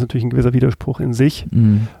ist es natürlich ein gewisser Widerspruch in sich.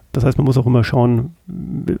 Das heißt, man muss auch immer schauen,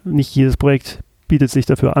 nicht jedes Projekt bietet sich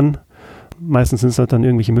dafür an. Meistens sind es halt dann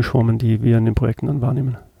irgendwelche Mischformen, die wir in den Projekten dann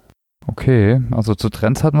wahrnehmen. Okay, also zu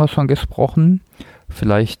Trends hatten wir schon gesprochen.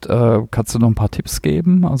 Vielleicht kannst du noch ein paar Tipps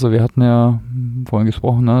geben. Also wir hatten ja vorhin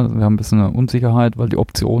gesprochen, ne? Wir haben ein bisschen eine Unsicherheit, weil die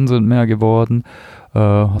Optionen sind mehr geworden.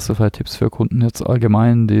 Hast du vielleicht Tipps für Kunden jetzt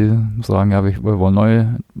allgemein, die sagen, ja, wir wollen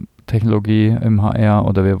neue Technologie im HR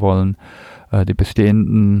oder wir wollen die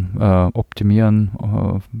bestehenden optimieren,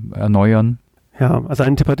 erneuern? Ja, also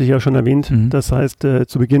einen Tipp hatte ich ja schon erwähnt. Das heißt,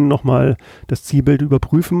 zu Beginn nochmal das Zielbild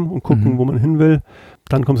überprüfen und gucken, wo man hin will.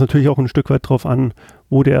 Dann kommt es natürlich auch ein Stück weit drauf an,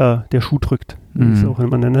 wo der Schuh drückt, wie ich es auch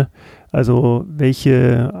immer nenne. Also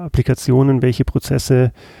welche Applikationen, welche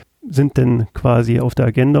Prozesse sind denn quasi auf der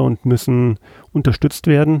Agenda und müssen unterstützt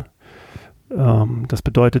werden. Das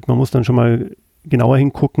bedeutet, man muss dann schon mal genauer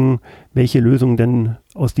hingucken, welche Lösung denn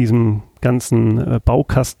aus diesem ganzen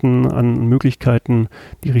Baukasten an Möglichkeiten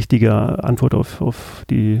die richtige Antwort auf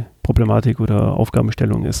die Problematik oder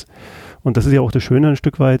Aufgabenstellung ist. Und das ist ja auch das Schöne ein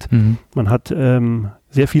Stück weit. Man hat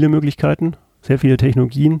sehr viele Möglichkeiten, sehr viele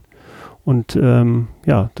Technologien und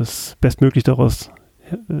das bestmöglich daraus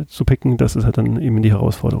zu picken, das ist halt dann eben die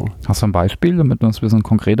Herausforderung. Hast du ein Beispiel, damit man es ein bisschen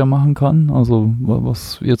konkreter machen kann? Also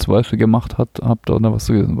was ihr zum Beispiel gemacht habt oder was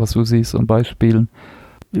du siehst an Beispielen?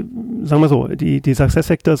 Sagen wir so, die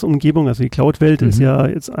SuccessFactors-Umgebung, also die Cloud-Welt ist ja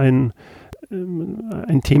jetzt ein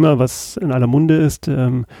Thema, was in aller Munde ist,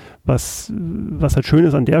 was halt schön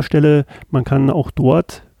ist an der Stelle, man kann auch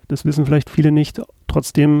dort, das wissen vielleicht viele nicht,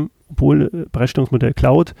 trotzdem, obwohl Bereitstellungsmodell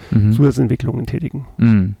Cloud, Zusatzentwicklungen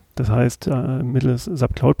tätigen. Das heißt, mittels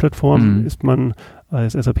SAP Cloud-Plattform ist man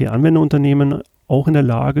als SAP-Anwenderunternehmen auch in der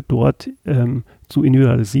Lage, dort zu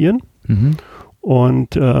individualisieren.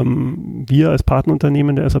 Und wir als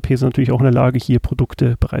Partnerunternehmen der SAP sind natürlich auch in der Lage, hier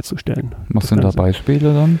Produkte bereitzustellen. Was sind da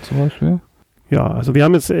Beispiele dann zum Beispiel? Ja, also wir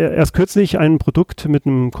haben jetzt erst kürzlich ein Produkt mit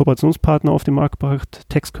einem Kooperationspartner auf den Markt gebracht,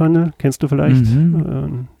 Textkernel, kennst du vielleicht,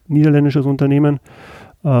 ein niederländisches Unternehmen.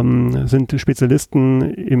 Sind Spezialisten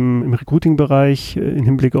im Recruiting-Bereich im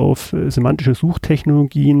Hinblick auf semantische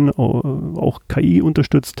Suchtechnologien, auch KI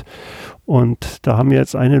unterstützt. Und da haben wir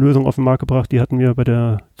jetzt eine Lösung auf den Markt gebracht, die hatten wir bei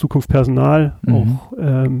der Zukunft Personal auch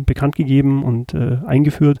bekannt gegeben und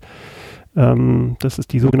eingeführt. Das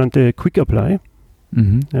ist die sogenannte Quick Apply.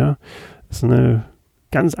 Ja, das ist eine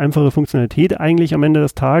ganz einfache Funktionalität eigentlich am Ende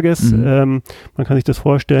des Tages. Man kann sich das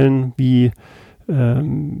vorstellen wie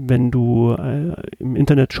wenn du im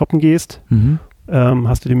Internet shoppen gehst,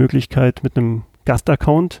 hast du die Möglichkeit, mit einem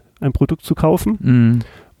Gastaccount ein Produkt zu kaufen.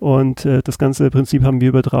 Und das ganze Prinzip haben wir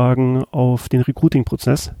übertragen auf den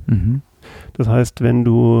Recruiting-Prozess. Das heißt, wenn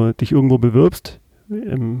du dich irgendwo bewirbst,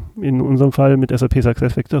 in unserem Fall mit SAP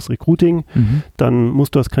SuccessFactors Recruiting, dann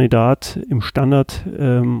musst du als Kandidat im Standard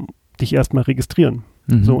dich erstmal registrieren.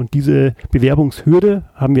 So, und diese Bewerbungshürde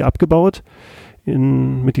haben wir abgebaut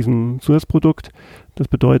mit diesem Zusatzprodukt. Das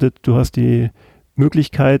bedeutet, du hast die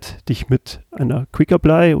Möglichkeit, dich mit einer Quick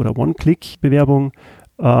Apply oder One-Click-Bewerbung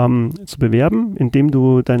zu bewerben, indem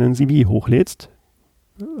du deinen CV hochladest.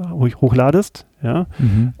 Ja.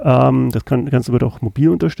 Das Ganze wird auch mobil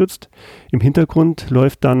unterstützt. Im Hintergrund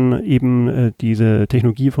läuft dann eben diese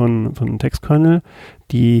Technologie von Textkernel,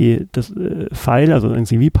 die das File, also ein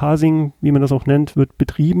CV-Parsing, wie man das auch nennt, wird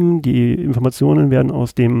betrieben. Die Informationen werden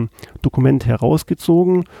aus dem Dokument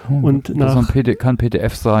herausgezogen. Und das kann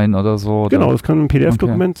PDF sein oder so. Genau, das kann ein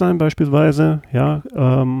PDF-Dokument sein beispielsweise. Ja,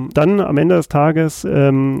 dann am Ende des Tages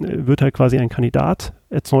wird halt quasi ein Kandidat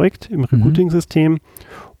erzeugt im Recruiting-System.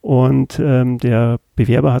 Und der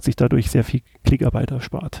Bewerber hat sich dadurch sehr viel Klickarbeit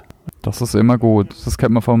erspart. Das ist immer gut. Das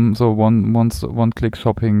kennt man vom so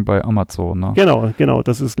One-Click-Shopping bei Amazon. Ne? Genau.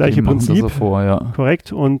 Das ist das gleiche Prinzip. Das so vor, ja.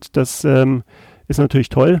 Korrekt. Und das ist natürlich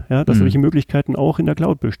toll, ja, dass solche Möglichkeiten auch in der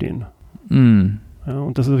Cloud bestehen. Ja,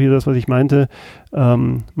 und das ist wieder das, was ich meinte.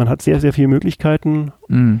 Man hat sehr, sehr viele Möglichkeiten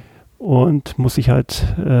und muss sich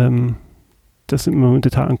halt das immer im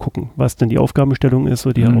Detail angucken, was denn die Aufgabenstellung ist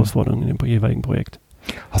oder die Herausforderung in dem jeweiligen Projekt.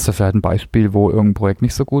 Hast du vielleicht ein Beispiel, wo irgendein Projekt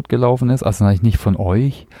nicht so gut gelaufen ist? Also natürlich nicht von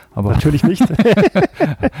euch, aber natürlich nicht.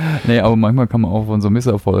 Nee, aber manchmal kann man auch von so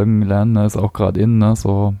Misserfolgen lernen, ne? Ist auch gerade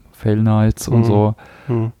so Fail Nights und so.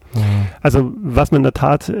 Also was man in der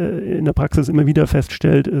Tat in der Praxis immer wieder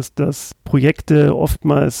feststellt, ist, dass Projekte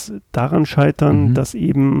oftmals daran scheitern, dass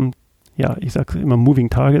eben, ja, ich sage immer Moving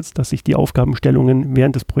Targets, dass sich die Aufgabenstellungen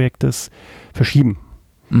während des Projektes verschieben,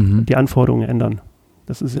 die Anforderungen ändern.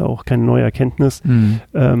 Das ist ja auch keine neue Erkenntnis,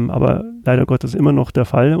 aber leider Gottes immer noch der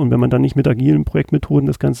Fall. Und wenn man dann nicht mit agilen Projektmethoden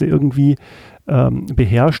das Ganze irgendwie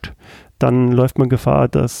beherrscht, dann läuft man Gefahr,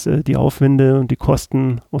 dass die Aufwände und die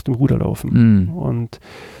Kosten aus dem Ruder laufen. Und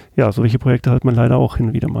ja, solche Projekte hat man leider auch hin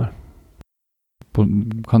und wieder mal.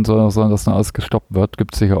 Kann so sein, dass dann alles gestoppt wird,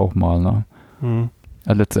 gibt es sicher auch mal, ne?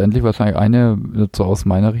 Ja, letztendlich wahrscheinlich eine, so aus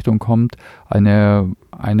meiner Richtung kommt, eine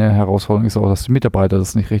Herausforderung ist auch, dass die Mitarbeiter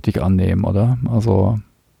das nicht richtig annehmen, oder? Also,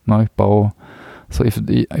 ich baue, so if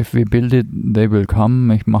we build it, they will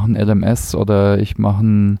come, ich mache ein LMS oder ich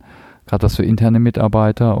mache gerade das für interne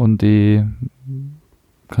Mitarbeiter und die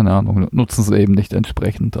keine Ahnung, nutzen es eben nicht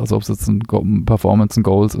entsprechend. Also ob es jetzt ein Performance and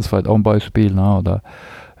Goals ist vielleicht auch ein Beispiel, ne? Oder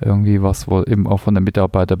irgendwie was, wo eben auch von der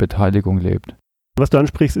Mitarbeiterbeteiligung lebt. Was du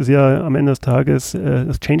ansprichst, ist ja am Ende des Tages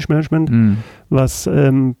das Change Management, was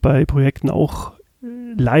bei Projekten auch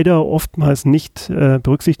leider oftmals nicht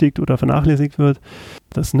berücksichtigt oder vernachlässigt wird.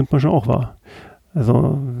 Das nimmt man schon auch wahr.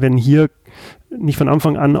 Also wenn hier nicht von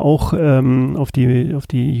Anfang an auch auf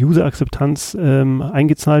die User-Akzeptanz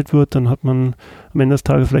eingezahlt wird, dann hat man am Ende des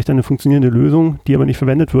Tages vielleicht eine funktionierende Lösung, die aber nicht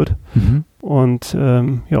verwendet wird. Und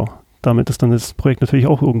damit ist dann das Projekt natürlich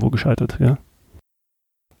auch irgendwo gescheitert. Ja.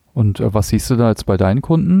 Und was siehst du da jetzt bei deinen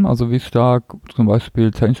Kunden? Also wie stark zum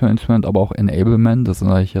Beispiel Change Management, aber auch Enablement, das ist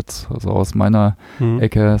eigentlich jetzt also aus meiner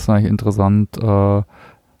Ecke ist eigentlich interessant.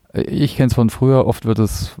 Ich kenne es von früher, oft wird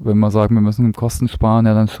es, wenn man sagt, wir müssen Kosten sparen,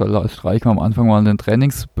 ja dann streichen wir am Anfang mal ein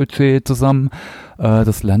Trainingsbudget zusammen.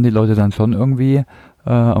 Das lernen die Leute dann schon irgendwie,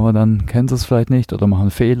 aber dann kennen sie es vielleicht nicht oder machen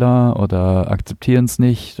Fehler oder akzeptieren es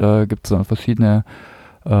nicht. Gibt es dann verschiedene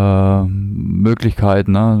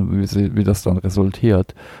Möglichkeiten, ne, wie das dann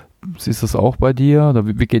resultiert. Siehst du es auch bei dir oder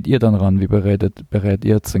wie geht ihr dann ran? Wie berät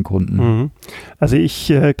ihr jetzt den Kunden? Also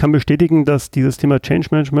ich kann bestätigen, dass dieses Thema Change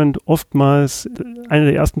Management oftmals einer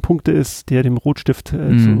der ersten Punkte ist, der dem Rotstift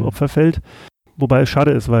zu Opfer fällt. Wobei es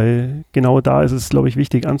schade ist, weil genau da ist es, glaube ich,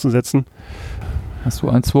 wichtig anzusetzen. Hast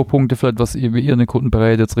du 1-2 Punkte vielleicht, wie ihr den Kunden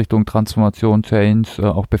berät, jetzt Richtung Transformation,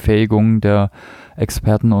 Change, auch Befähigung der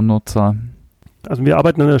Experten und Nutzer? Also wir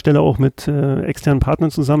arbeiten an der Stelle auch mit externen Partnern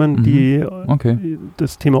zusammen, die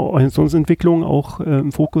das Thema Organisationsentwicklung auch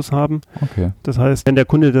im Fokus haben. Okay. Das heißt, wenn der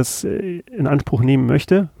Kunde das in Anspruch nehmen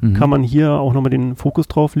möchte, kann man hier auch nochmal den Fokus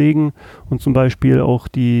drauf legen und zum Beispiel auch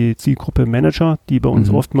die Zielgruppe Manager, die bei uns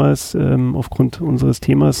oftmals aufgrund unseres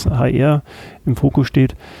Themas HR im Fokus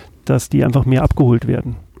steht, dass die einfach mehr abgeholt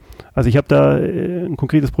werden. Also ich habe da ein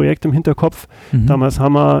konkretes Projekt im Hinterkopf. Damals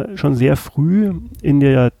haben wir schon sehr früh in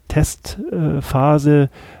der Testphase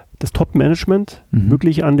das Top-Management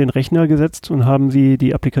wirklich an den Rechner gesetzt und haben sie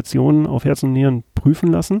die Applikationen auf Herz und Nieren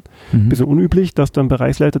prüfen lassen. Bisschen unüblich, dass dann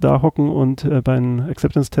Bereichsleiter da hocken und beim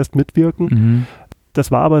Acceptance-Test mitwirken. Das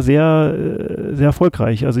war aber sehr, sehr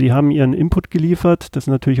erfolgreich. Also die haben ihren Input geliefert. Das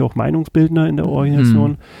sind natürlich auch Meinungsbildner in der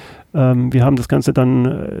Organisation. Wir haben das Ganze dann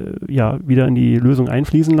wieder in die Lösung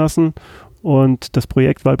einfließen lassen und das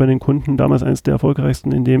Projekt war bei den Kunden damals eines der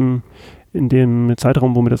erfolgreichsten in dem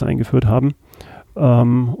Zeitraum, wo wir das eingeführt haben.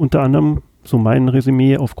 Unter anderem, so mein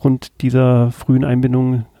Resümee, aufgrund dieser frühen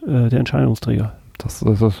Einbindung der Entscheidungsträger. Das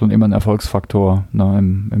ist schon immer ein Erfolgsfaktor, ne,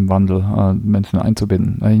 im Wandel, Menschen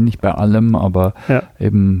einzubinden. Eigentlich nicht bei allem, aber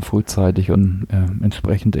eben frühzeitig und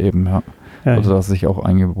entsprechend eben, also dass sie sich auch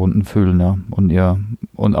eingebunden fühlen, ja,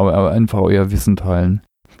 und aber einfach euer Wissen teilen.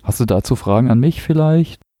 Hast du dazu Fragen an mich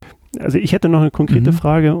vielleicht? Also ich hätte noch eine konkrete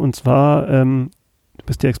Frage und zwar, du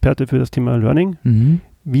bist der Experte für das Thema Learning.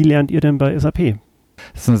 Wie lernt ihr denn bei SAP?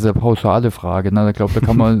 Das ist eine sehr pauschale Frage. Ne? Ich glaube, da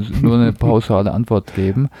kann man nur eine pauschale Antwort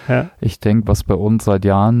geben. Ich denke, was bei uns seit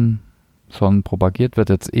Jahren schon propagiert wird,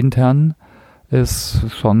 jetzt intern, ist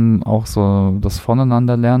schon auch so das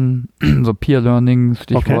Voneinanderlernen, so Peer Learning,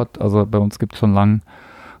 Stichwort. Okay. Also bei uns gibt es schon lange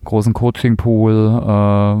großen Coaching-Pool.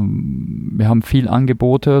 Wir haben viel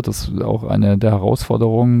Angebote. Das ist auch eine der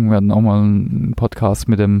Herausforderungen. Wir hatten auch mal einen Podcast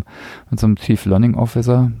mit so einem Chief Learning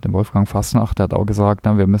Officer, dem Wolfgang Fassnacht. Der hat auch gesagt,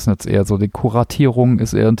 wir müssen jetzt eher so, die Kuratierung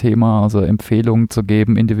ist eher ein Thema, also Empfehlungen zu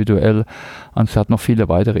geben, individuell, anstatt noch viele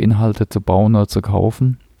weitere Inhalte zu bauen oder zu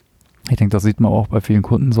kaufen. Ich denke, das sieht man auch bei vielen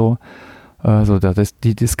Kunden so. Also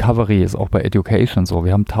die Discovery ist auch bei Education so.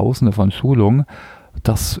 Wir haben tausende von Schulungen.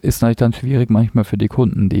 Das ist natürlich dann schwierig manchmal für die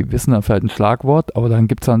Kunden. Die wissen dann vielleicht ein Schlagwort, aber dann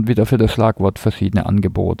gibt es dann wieder für das Schlagwort verschiedene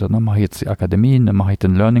Angebote. Dann mache ich jetzt die Akademien, dann mache ich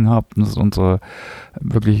den Learning Hub. Das ist unsere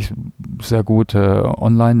wirklich sehr gute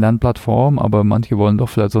Online-Lernplattform, aber manche wollen doch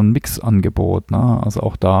vielleicht so ein Mix-Angebot. Ne? Also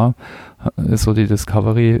auch da ist so die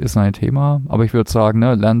Discovery ist ein Thema. Aber ich würde sagen,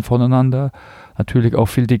 lernen voneinander. Natürlich auch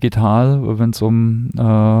viel digital, wenn es um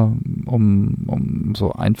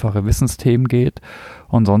so einfache Wissensthemen geht.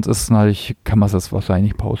 Und sonst kann man es jetzt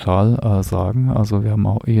wahrscheinlich pauschal sagen. Also wir haben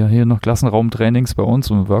auch hier noch Klassenraumtrainings bei uns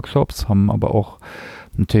und Workshops, haben aber auch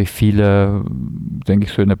natürlich viele, denke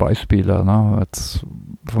ich, schöne Beispiele, ne? Jetzt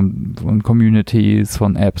von Communities,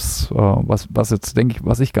 von Apps, was jetzt, denke ich,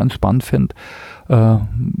 was ich ganz spannend finde,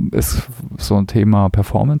 ist so ein Thema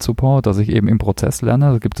Performance Support, dass ich eben im Prozess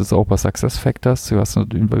lerne. Das gibt es auch bei Success Factors. Ich weiß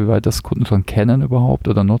nicht, inwieweit das Kunden schon kennen überhaupt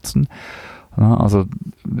oder nutzen. Ja, also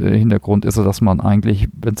der Hintergrund ist so, dass man eigentlich,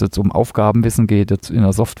 wenn es jetzt um Aufgabenwissen geht, jetzt in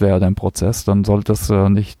der Software oder im Prozess, dann sollte es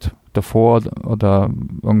nicht davor oder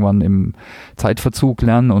irgendwann im Zeitverzug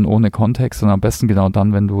lernen und ohne Kontext, sondern am besten genau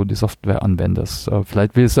dann, wenn du die Software anwendest.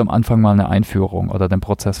 Vielleicht willst du am Anfang mal eine Einführung oder den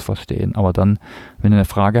Prozess verstehen, aber dann, wenn du eine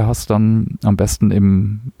Frage hast, dann am besten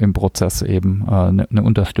im Prozess eben eine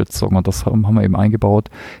Unterstützung, und das haben wir eben eingebaut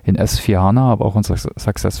in S4HANA, aber auch in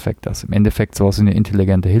SuccessFactors. Im Endeffekt sowas wie eine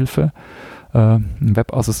intelligente Hilfe. Ein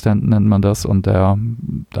Webassistent nennt man das, und da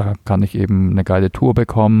kann ich eben eine geile Tour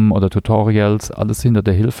bekommen oder Tutorials, alles hinter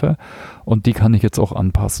der Hilfe, und die kann ich jetzt auch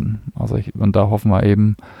anpassen. Und da hoffen wir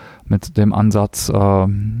eben mit dem Ansatz,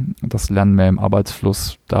 das Lernen mehr im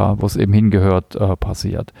Arbeitsfluss, da wo es eben hingehört,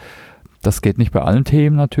 passiert. Das geht nicht bei allen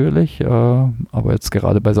Themen natürlich, aber jetzt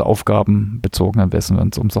gerade bei so aufgabenbezogenen Wissen, wenn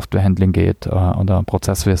es um Softwarehandling geht oder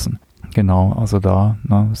Prozesswissen. Genau, also da,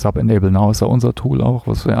 SAP Enable Now ist ja unser Tool auch,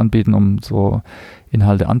 was wir anbieten, um so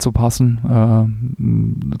Inhalte anzupassen,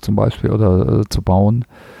 zum Beispiel, oder zu bauen.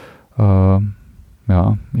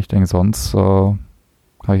 Ich denke, sonst habe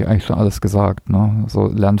ich eigentlich schon alles gesagt. Ne? So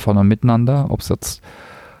Lernen von und miteinander, ob es jetzt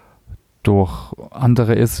durch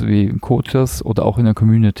andere ist, wie Coaches oder auch in der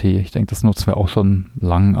Community. Ich denke, das nutzen wir auch schon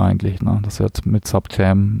lang eigentlich. Ne? Das wird mit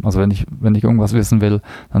SubJam, also wenn ich irgendwas wissen will,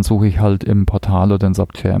 dann suche ich halt im Portal oder in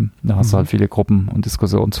SubJam. Da hast du halt viele Gruppen und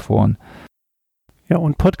Diskussionsforen. Ja,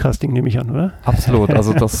 und Podcasting nehme ich an, oder? Absolut,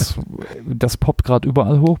 also das poppt gerade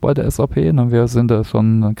überall hoch bei der SAP. Ne? Wir sind da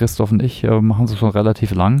schon, Christoph und ich, machen es schon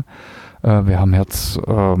relativ lang. Wir haben jetzt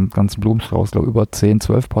ganzen Blumenstrauß, glaube ich, über 10,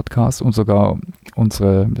 12 Podcasts, und sogar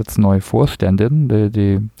unsere jetzt neue Vorständin,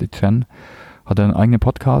 die Jen, hat einen eigenen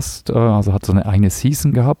Podcast, also hat so eine eigene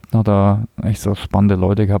Season gehabt, hat da echt so spannende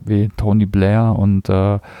Leute gehabt wie Tony Blair und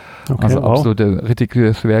absolute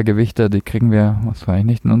richtige Schwergewichte, die kriegen wir wahrscheinlich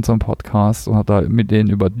nicht in unserem Podcast, und hat da mit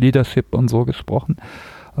denen über Leadership und so gesprochen.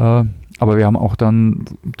 Aber wir haben auch dann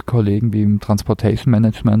Kollegen wie im Transportation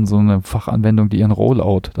Management, so eine Fachanwendung, die ihren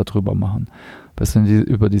Rollout darüber machen. Bisschen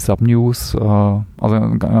über die Sub-News, also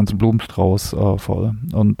einen ganzen Blumenstrauß voll.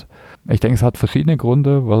 Und ich denke, es hat verschiedene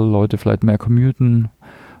Gründe, weil Leute vielleicht mehr commuten,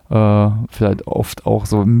 vielleicht oft auch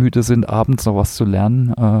so müde sind, abends noch was zu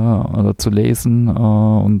lernen oder zu lesen,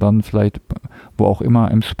 und dann vielleicht, wo auch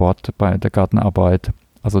immer, im Sport, bei der Gartenarbeit,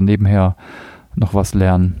 also nebenher noch was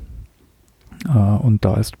lernen. Und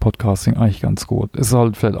da ist Podcasting eigentlich ganz gut. Ist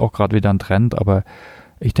halt vielleicht auch gerade wieder ein Trend, aber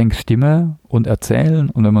ich denke, Stimme und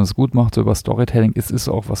Erzählen, und wenn man es gut macht, so über Storytelling, ist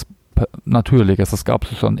auch was Natürliches. Das gab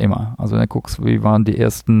es schon immer. Also wenn du guckst, wie waren die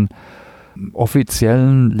ersten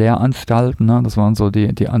offiziellen Lehranstalten, ne? Das waren so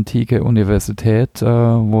die antike Universität,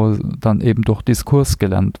 wo dann eben durch Diskurs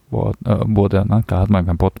gelernt wurde. Ne? Da hat man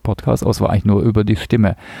keinen Podcast, aber es war eigentlich nur über die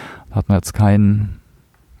Stimme. Da hat man jetzt keine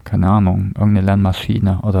Ahnung, irgendeine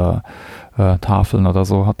Lernmaschine oder Tafeln oder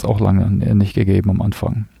so, hat es auch lange nicht gegeben am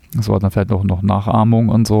Anfang. Es war dann vielleicht auch noch Nachahmung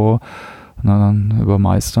und so, dann über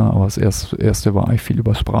Meister, aber das erste war eigentlich viel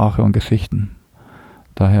über Sprache und Geschichten.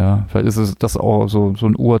 Daher, vielleicht ist es das auch so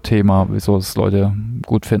ein Urthema, wieso es Leute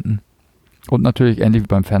gut finden. Und natürlich ähnlich wie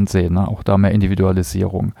beim Fernsehen, ne? Auch da mehr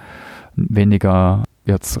Individualisierung. Weniger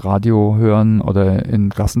jetzt Radio hören oder in ein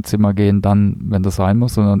Klassenzimmer gehen, dann, wenn das sein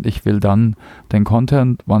muss, sondern ich will dann den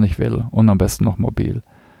Content, wann ich will, und am besten noch mobil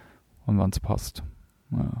und wann es passt.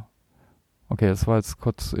 Ja. Okay, das war jetzt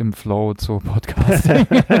kurz im Flow zu Podcasting.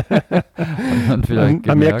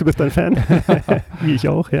 Man merkt, du bist ein Fan, wie ich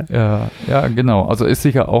auch, ja. Ja, genau. Also ist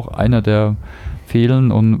sicher auch einer der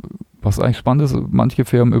vielen, und was eigentlich spannend ist, manche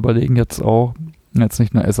Firmen überlegen jetzt auch, jetzt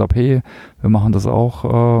nicht nur SAP, wir machen das auch,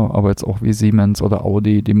 aber jetzt auch wie Siemens oder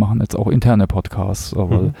Audi, die machen jetzt auch interne Podcasts,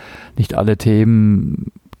 weil nicht alle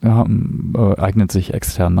Themen eignen sich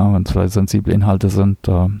extern, ne? Wenn es vielleicht sensible Inhalte sind,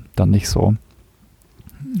 dann nicht so.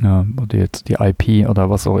 Oder jetzt die IP oder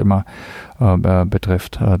was auch immer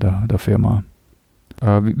betrifft der Firma.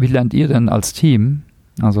 Wie lernt ihr denn als Team?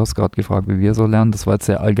 Also du hast gerade gefragt, wie wir so lernen. Das war jetzt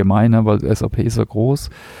sehr allgemein, weil SAP ist ja groß.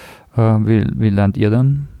 Wie lernt ihr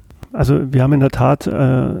denn? Also wir haben in der Tat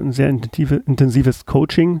ein sehr intensives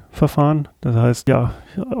Coaching-Verfahren. Das heißt, ja,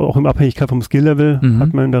 auch in Abhängigkeit vom Skill-Level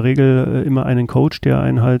hat man in der Regel immer einen Coach, der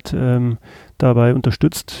einen halt dabei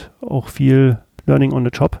unterstützt, auch viel Learning on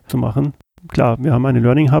the Job zu machen. Klar, wir haben eine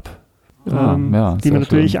Learning Hub, die wir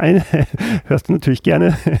natürlich hörst du natürlich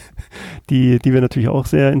gerne, die wir natürlich auch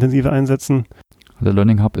sehr intensiv einsetzen. Der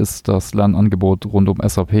Learning Hub ist das Lernangebot rund um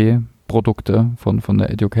SAP-Produkte von der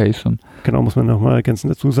Education. Genau, muss man nochmal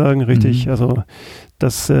ergänzend dazu sagen, richtig. Also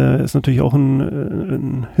das ist natürlich auch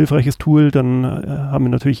ein hilfreiches Tool. Dann haben wir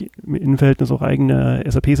natürlich im Innenverhältnis auch eigene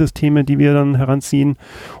SAP-Systeme, die wir dann heranziehen,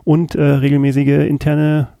 und regelmäßige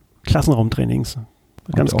interne Klassenraumtrainings.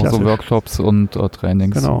 Ganz klassisch. Auch so Workshops und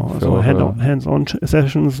Trainings. Genau, also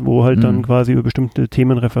Hands-on-Sessions, wo halt dann quasi über bestimmte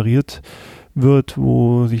Themen referiert wird,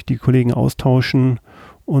 wo sich die Kollegen austauschen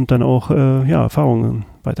und dann auch Erfahrungen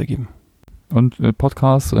weitergeben. Und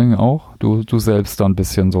Podcasting auch? Du selbst dann ein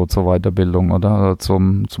bisschen so zur Weiterbildung oder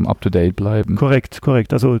zum Up-to-Date bleiben? Korrekt.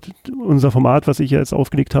 Also unser Format, was ich jetzt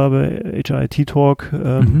aufgelegt habe, HIT-Talk,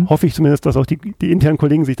 hoffe ich zumindest, dass auch die internen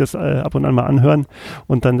Kollegen sich das ab und an mal anhören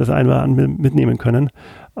und dann das ein oder andere mitnehmen können.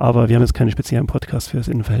 Aber wir haben jetzt keine speziellen Podcasts für das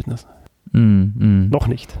Innenverhältnis. Noch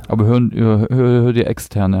nicht. Aber hör dir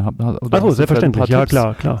Externe. Also selbstverständlich, ja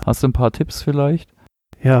klar. Hast du ein paar Tipps vielleicht?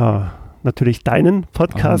 Ja, natürlich deinen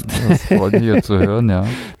Podcast. Das freut mich jetzt zu hören, ja.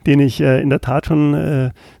 Den ich in der Tat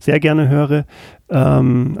schon sehr gerne höre.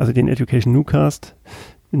 Also den Education Newscast.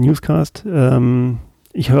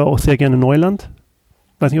 Ich höre auch sehr gerne Neuland.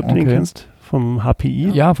 Weiß nicht, ob du den kennst. Vom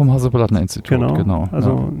HPI. Ja, vom Hasse-Plattner-Institut, genau.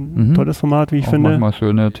 Also ein tolles Format, wie ich finde. Manchmal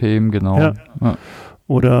schöne Themen, genau. Ja.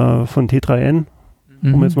 Oder von T3N,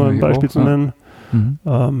 um jetzt mal ein Beispiel zu nennen.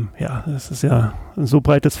 Das ist ja ein so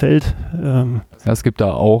breites Feld. Es gibt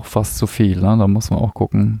da auch fast zu viel, ne? Da muss man auch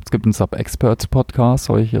gucken. Es gibt einen Sub-Experts-Podcast,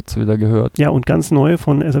 habe ich jetzt wieder gehört. Ja, und ganz neu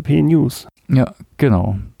von SAP News. Ja,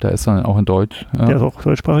 genau. Der ist dann auch in Deutsch. Ja. Der ist auch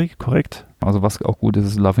deutschsprachig, korrekt. Also was auch gut ist,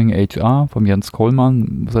 ist Loving HR von Jens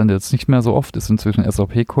Kohlmann. Sendet jetzt nicht mehr so oft, ist inzwischen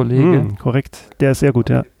SAP-Kollege. Korrekt, der ist sehr gut,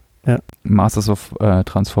 ja. Masters of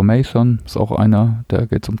Transformation ist auch einer, der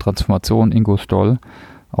geht um Transformation, Ingo Stoll.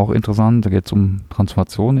 Auch interessant, da geht es um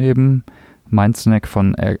Transformation eben. Mindsnack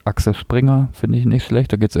von Axel Springer, finde ich nicht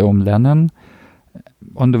schlecht, da geht es eher um Lernen.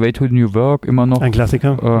 On the Way to New Work, immer noch ein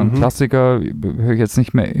Klassiker. Ein Klassiker, höre ich jetzt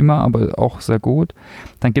nicht mehr immer, aber auch sehr gut.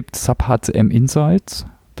 Dann gibt es SAP HCM Insights,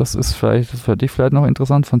 das ist für dich vielleicht noch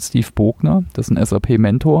interessant, von Steve Bogner, das ist ein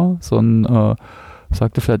SAP-Mentor, so ein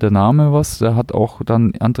sagte vielleicht der Name was, der hat auch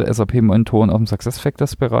dann andere SAP-Mentoren aus dem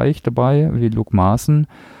SuccessFactors-Bereich dabei, wie Luke Maaßen,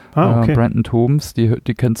 Brandon Toombs, die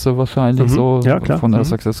kennst du wahrscheinlich von der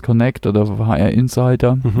Success Connect oder HR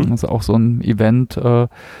Insider, also auch so ein Event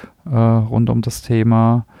rund um das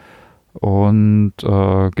Thema. Und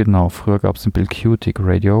genau, früher gab es den Bill Cutic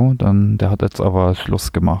Radio, der hat jetzt aber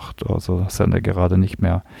Schluss gemacht, also das sendet er gerade nicht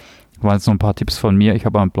mehr. Das waren jetzt noch ein paar Tipps von mir. Ich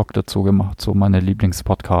habe einen Blog dazu gemacht, so meine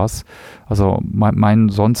Lieblingspodcasts. Also mein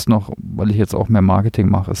sonst noch, weil ich jetzt auch mehr Marketing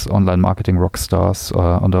mache, ist Online-Marketing Rockstars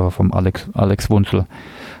oder vom Alex Wunschel,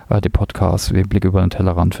 die Podcasts, wie Blick über den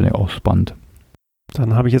Tellerrand, finde ich auch spannend.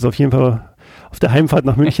 Dann habe ich jetzt auf jeden Fall auf der Heimfahrt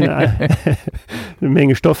nach München eine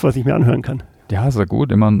Menge Stoff, was ich mir anhören kann. Ja, ist ja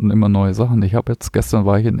gut, immer neue Sachen. Gestern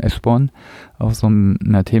war ich in Eschborn auf so einem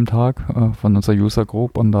Thementag von unserer User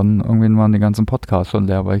Group und dann irgendwann waren die ganzen Podcasts schon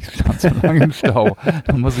leer, weil ich stand so lange im Stau.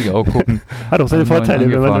 Da muss ich auch gucken. Hat auch seine Vorteile,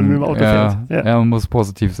 wenn man dann mit dem Auto fährt. Ja, man muss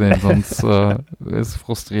positiv sehen, sonst ist es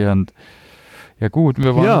frustrierend. Ja gut,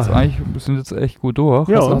 wir sind jetzt echt gut durch.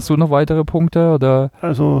 Ja. Hast du noch weitere Punkte? Oder?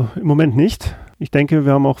 Also im Moment nicht. Ich denke,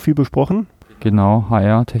 wir haben auch viel besprochen. Genau,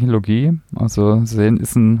 HR-Technologie. Also sehen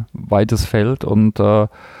ist ein weites Feld und auch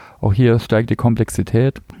hier steigt die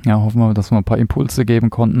Komplexität. Ja, hoffen wir, dass wir ein paar Impulse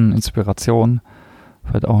geben konnten, Inspiration,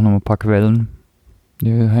 vielleicht auch noch ein paar Quellen.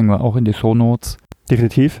 Die hängen wir auch in die Shownotes.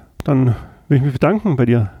 Definitiv. Dann will ich mich bedanken bei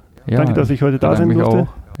dir. Ja, danke, dass ich heute da sein durfte. Auch.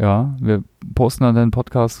 Ja, wir posten dann den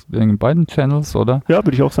Podcast in beiden Channels, oder? Ja,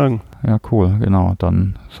 würde ich auch sagen. Ja, cool, genau.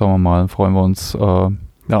 Dann schauen wir mal, freuen wir uns auch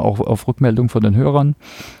auf Rückmeldung von den Hörern.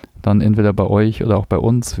 Dann entweder bei euch oder auch bei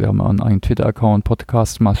uns. Wir haben einen Twitter-Account,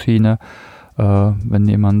 Podcast-Maschine. Wenn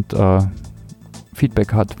jemand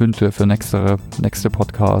Feedback hat, Wünsche für nächste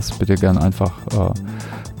Podcasts, bitte gerne einfach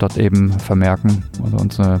dort eben vermerken oder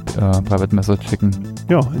uns eine Private Message schicken.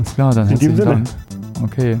 Ja, klar, dann in diesem Sinne. Dank.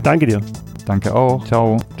 Okay. Danke dir. Danke auch.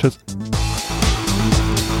 Ciao. Tschüss.